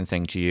or important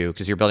thing to you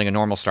because you're building a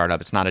normal startup.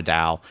 It's not a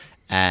DAO.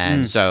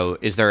 And so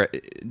is there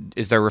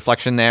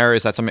reflection there?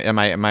 Is that something, am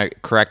I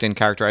correct in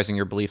characterizing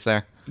your belief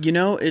there?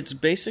 It's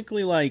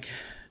basically like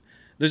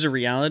there's a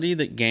reality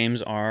that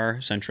games are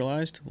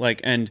centralized. Like,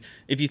 and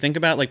if you think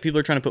about like people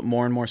are trying to put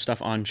more and more stuff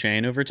on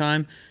chain over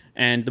time,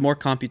 and the more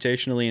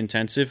computationally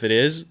intensive it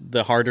is,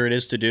 the harder it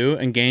is to do.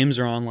 And games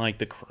are on like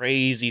the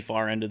crazy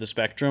far end of the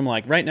spectrum.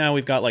 Like right now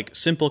we've got like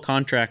simple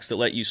contracts that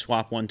let you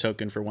swap one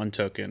token for one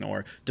token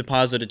or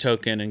deposit a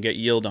token and get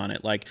yield on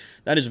it. Like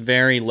that is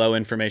very low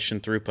information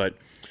throughput.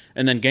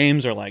 And then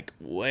games are like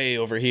way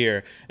over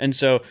here. And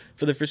so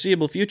for the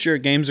foreseeable future,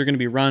 games are going to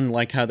be run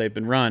like how they've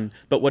been run.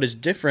 But what is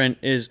different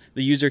is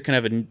the user can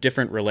have a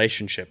different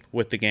relationship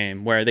with the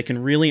game where they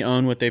can really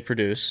own what they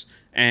produce.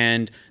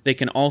 And they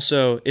can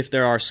also, if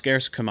there are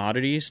scarce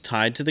commodities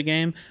tied to the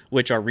game,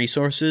 which are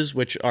resources,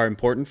 which are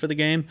important for the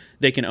game,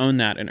 they can own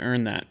that and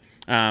earn that.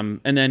 And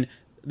then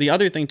the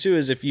other thing too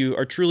is if you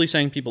are truly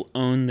saying people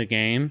own the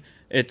game,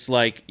 it's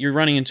like you're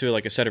running into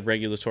like a set of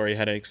regulatory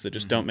headaches that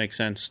just don't make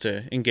sense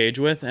to engage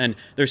with. And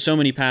there's so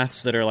many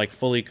paths that are like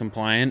fully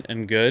compliant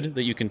and good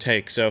that you can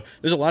take. So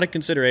there's a lot of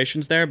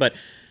considerations there, but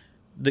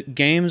the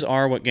games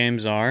are what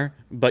games are,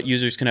 but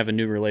users can have a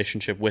new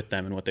relationship with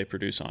them and what they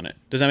produce on it.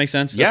 Does that make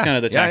sense? That's kind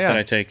of the tack that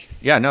I take.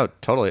 Yeah, no,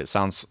 totally. It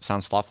sounds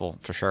thoughtful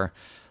for sure.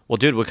 Well,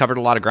 dude, we covered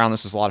a lot of ground.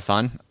 This was a lot of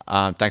fun.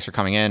 Thanks for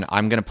coming in.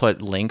 I'm going to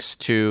put links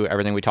to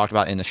everything we talked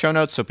about in the show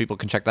notes so people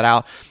can check that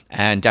out.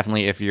 And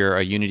definitely if you're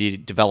a Unity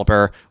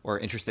developer or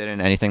interested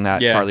in anything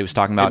that Charlie was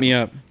talking about, hit me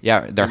up.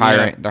 Yeah, they're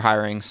hiring. They're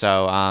hiring.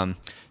 So,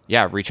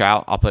 reach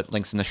out. I'll put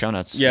links in the show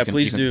notes. Yeah,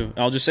 please do.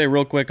 I'll just say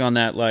real quick on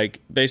that, like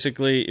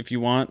basically if you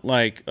want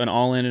like an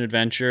all-in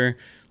adventure,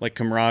 like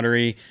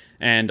camaraderie,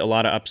 and a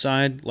lot of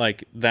upside,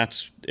 like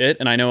that's it.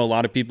 And I know a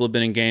lot of people have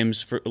been in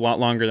games for a lot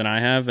longer than I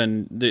have,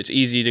 and it's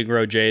easy to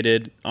grow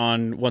jaded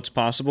on what's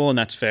possible, and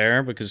that's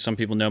fair because some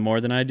people know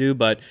more than I do.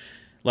 But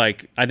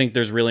like, I think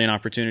there's really an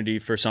opportunity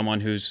for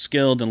someone who's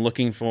skilled and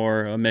looking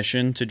for a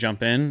mission to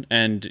jump in.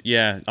 And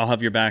yeah, I'll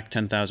have your back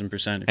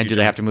 10,000%. And do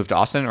they have to move to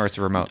Austin, or it's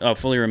remote? Oh,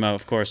 fully remote,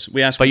 of course.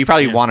 But you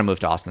probably want to move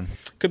to Austin.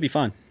 Could be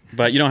fun,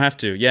 but you don't have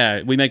to.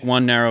 Yeah, we make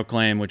one narrow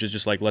claim, which is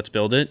just like, let's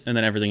build it, and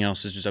then everything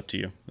else is just up to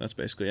you. That's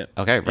basically it.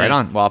 Okay, right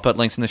on. Well, I'll put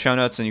links in the show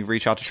notes, and you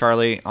reach out to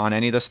Charlie on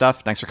any of this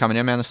stuff. Thanks for coming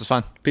in, man. This was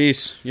fun.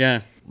 Peace.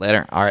 Yeah.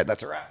 Later. All right,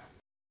 that's a wrap.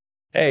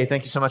 Hey,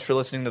 thank you so much for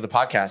listening to the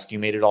podcast. You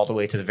made it all the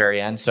way to the very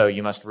end, so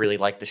you must really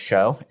like the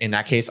show. In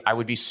that case, I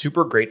would be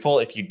super grateful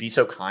if you'd be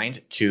so kind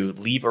to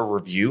leave a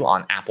review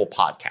on Apple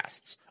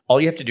Podcasts.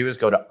 All you have to do is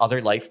go to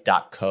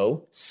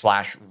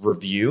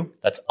otherlife.co/review.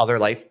 That's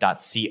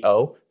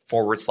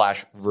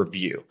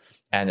otherlife.co/review.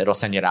 And it'll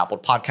send you to Apple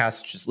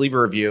Podcasts. Just leave a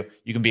review.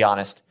 You can be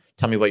honest.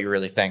 Tell me what you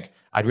really think.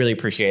 I'd really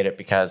appreciate it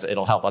because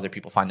it'll help other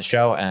people find the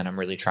show, and I'm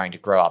really trying to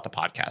grow out the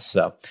podcast.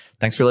 So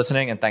thanks for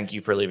listening, and thank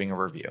you for leaving a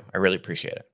review. I really appreciate it.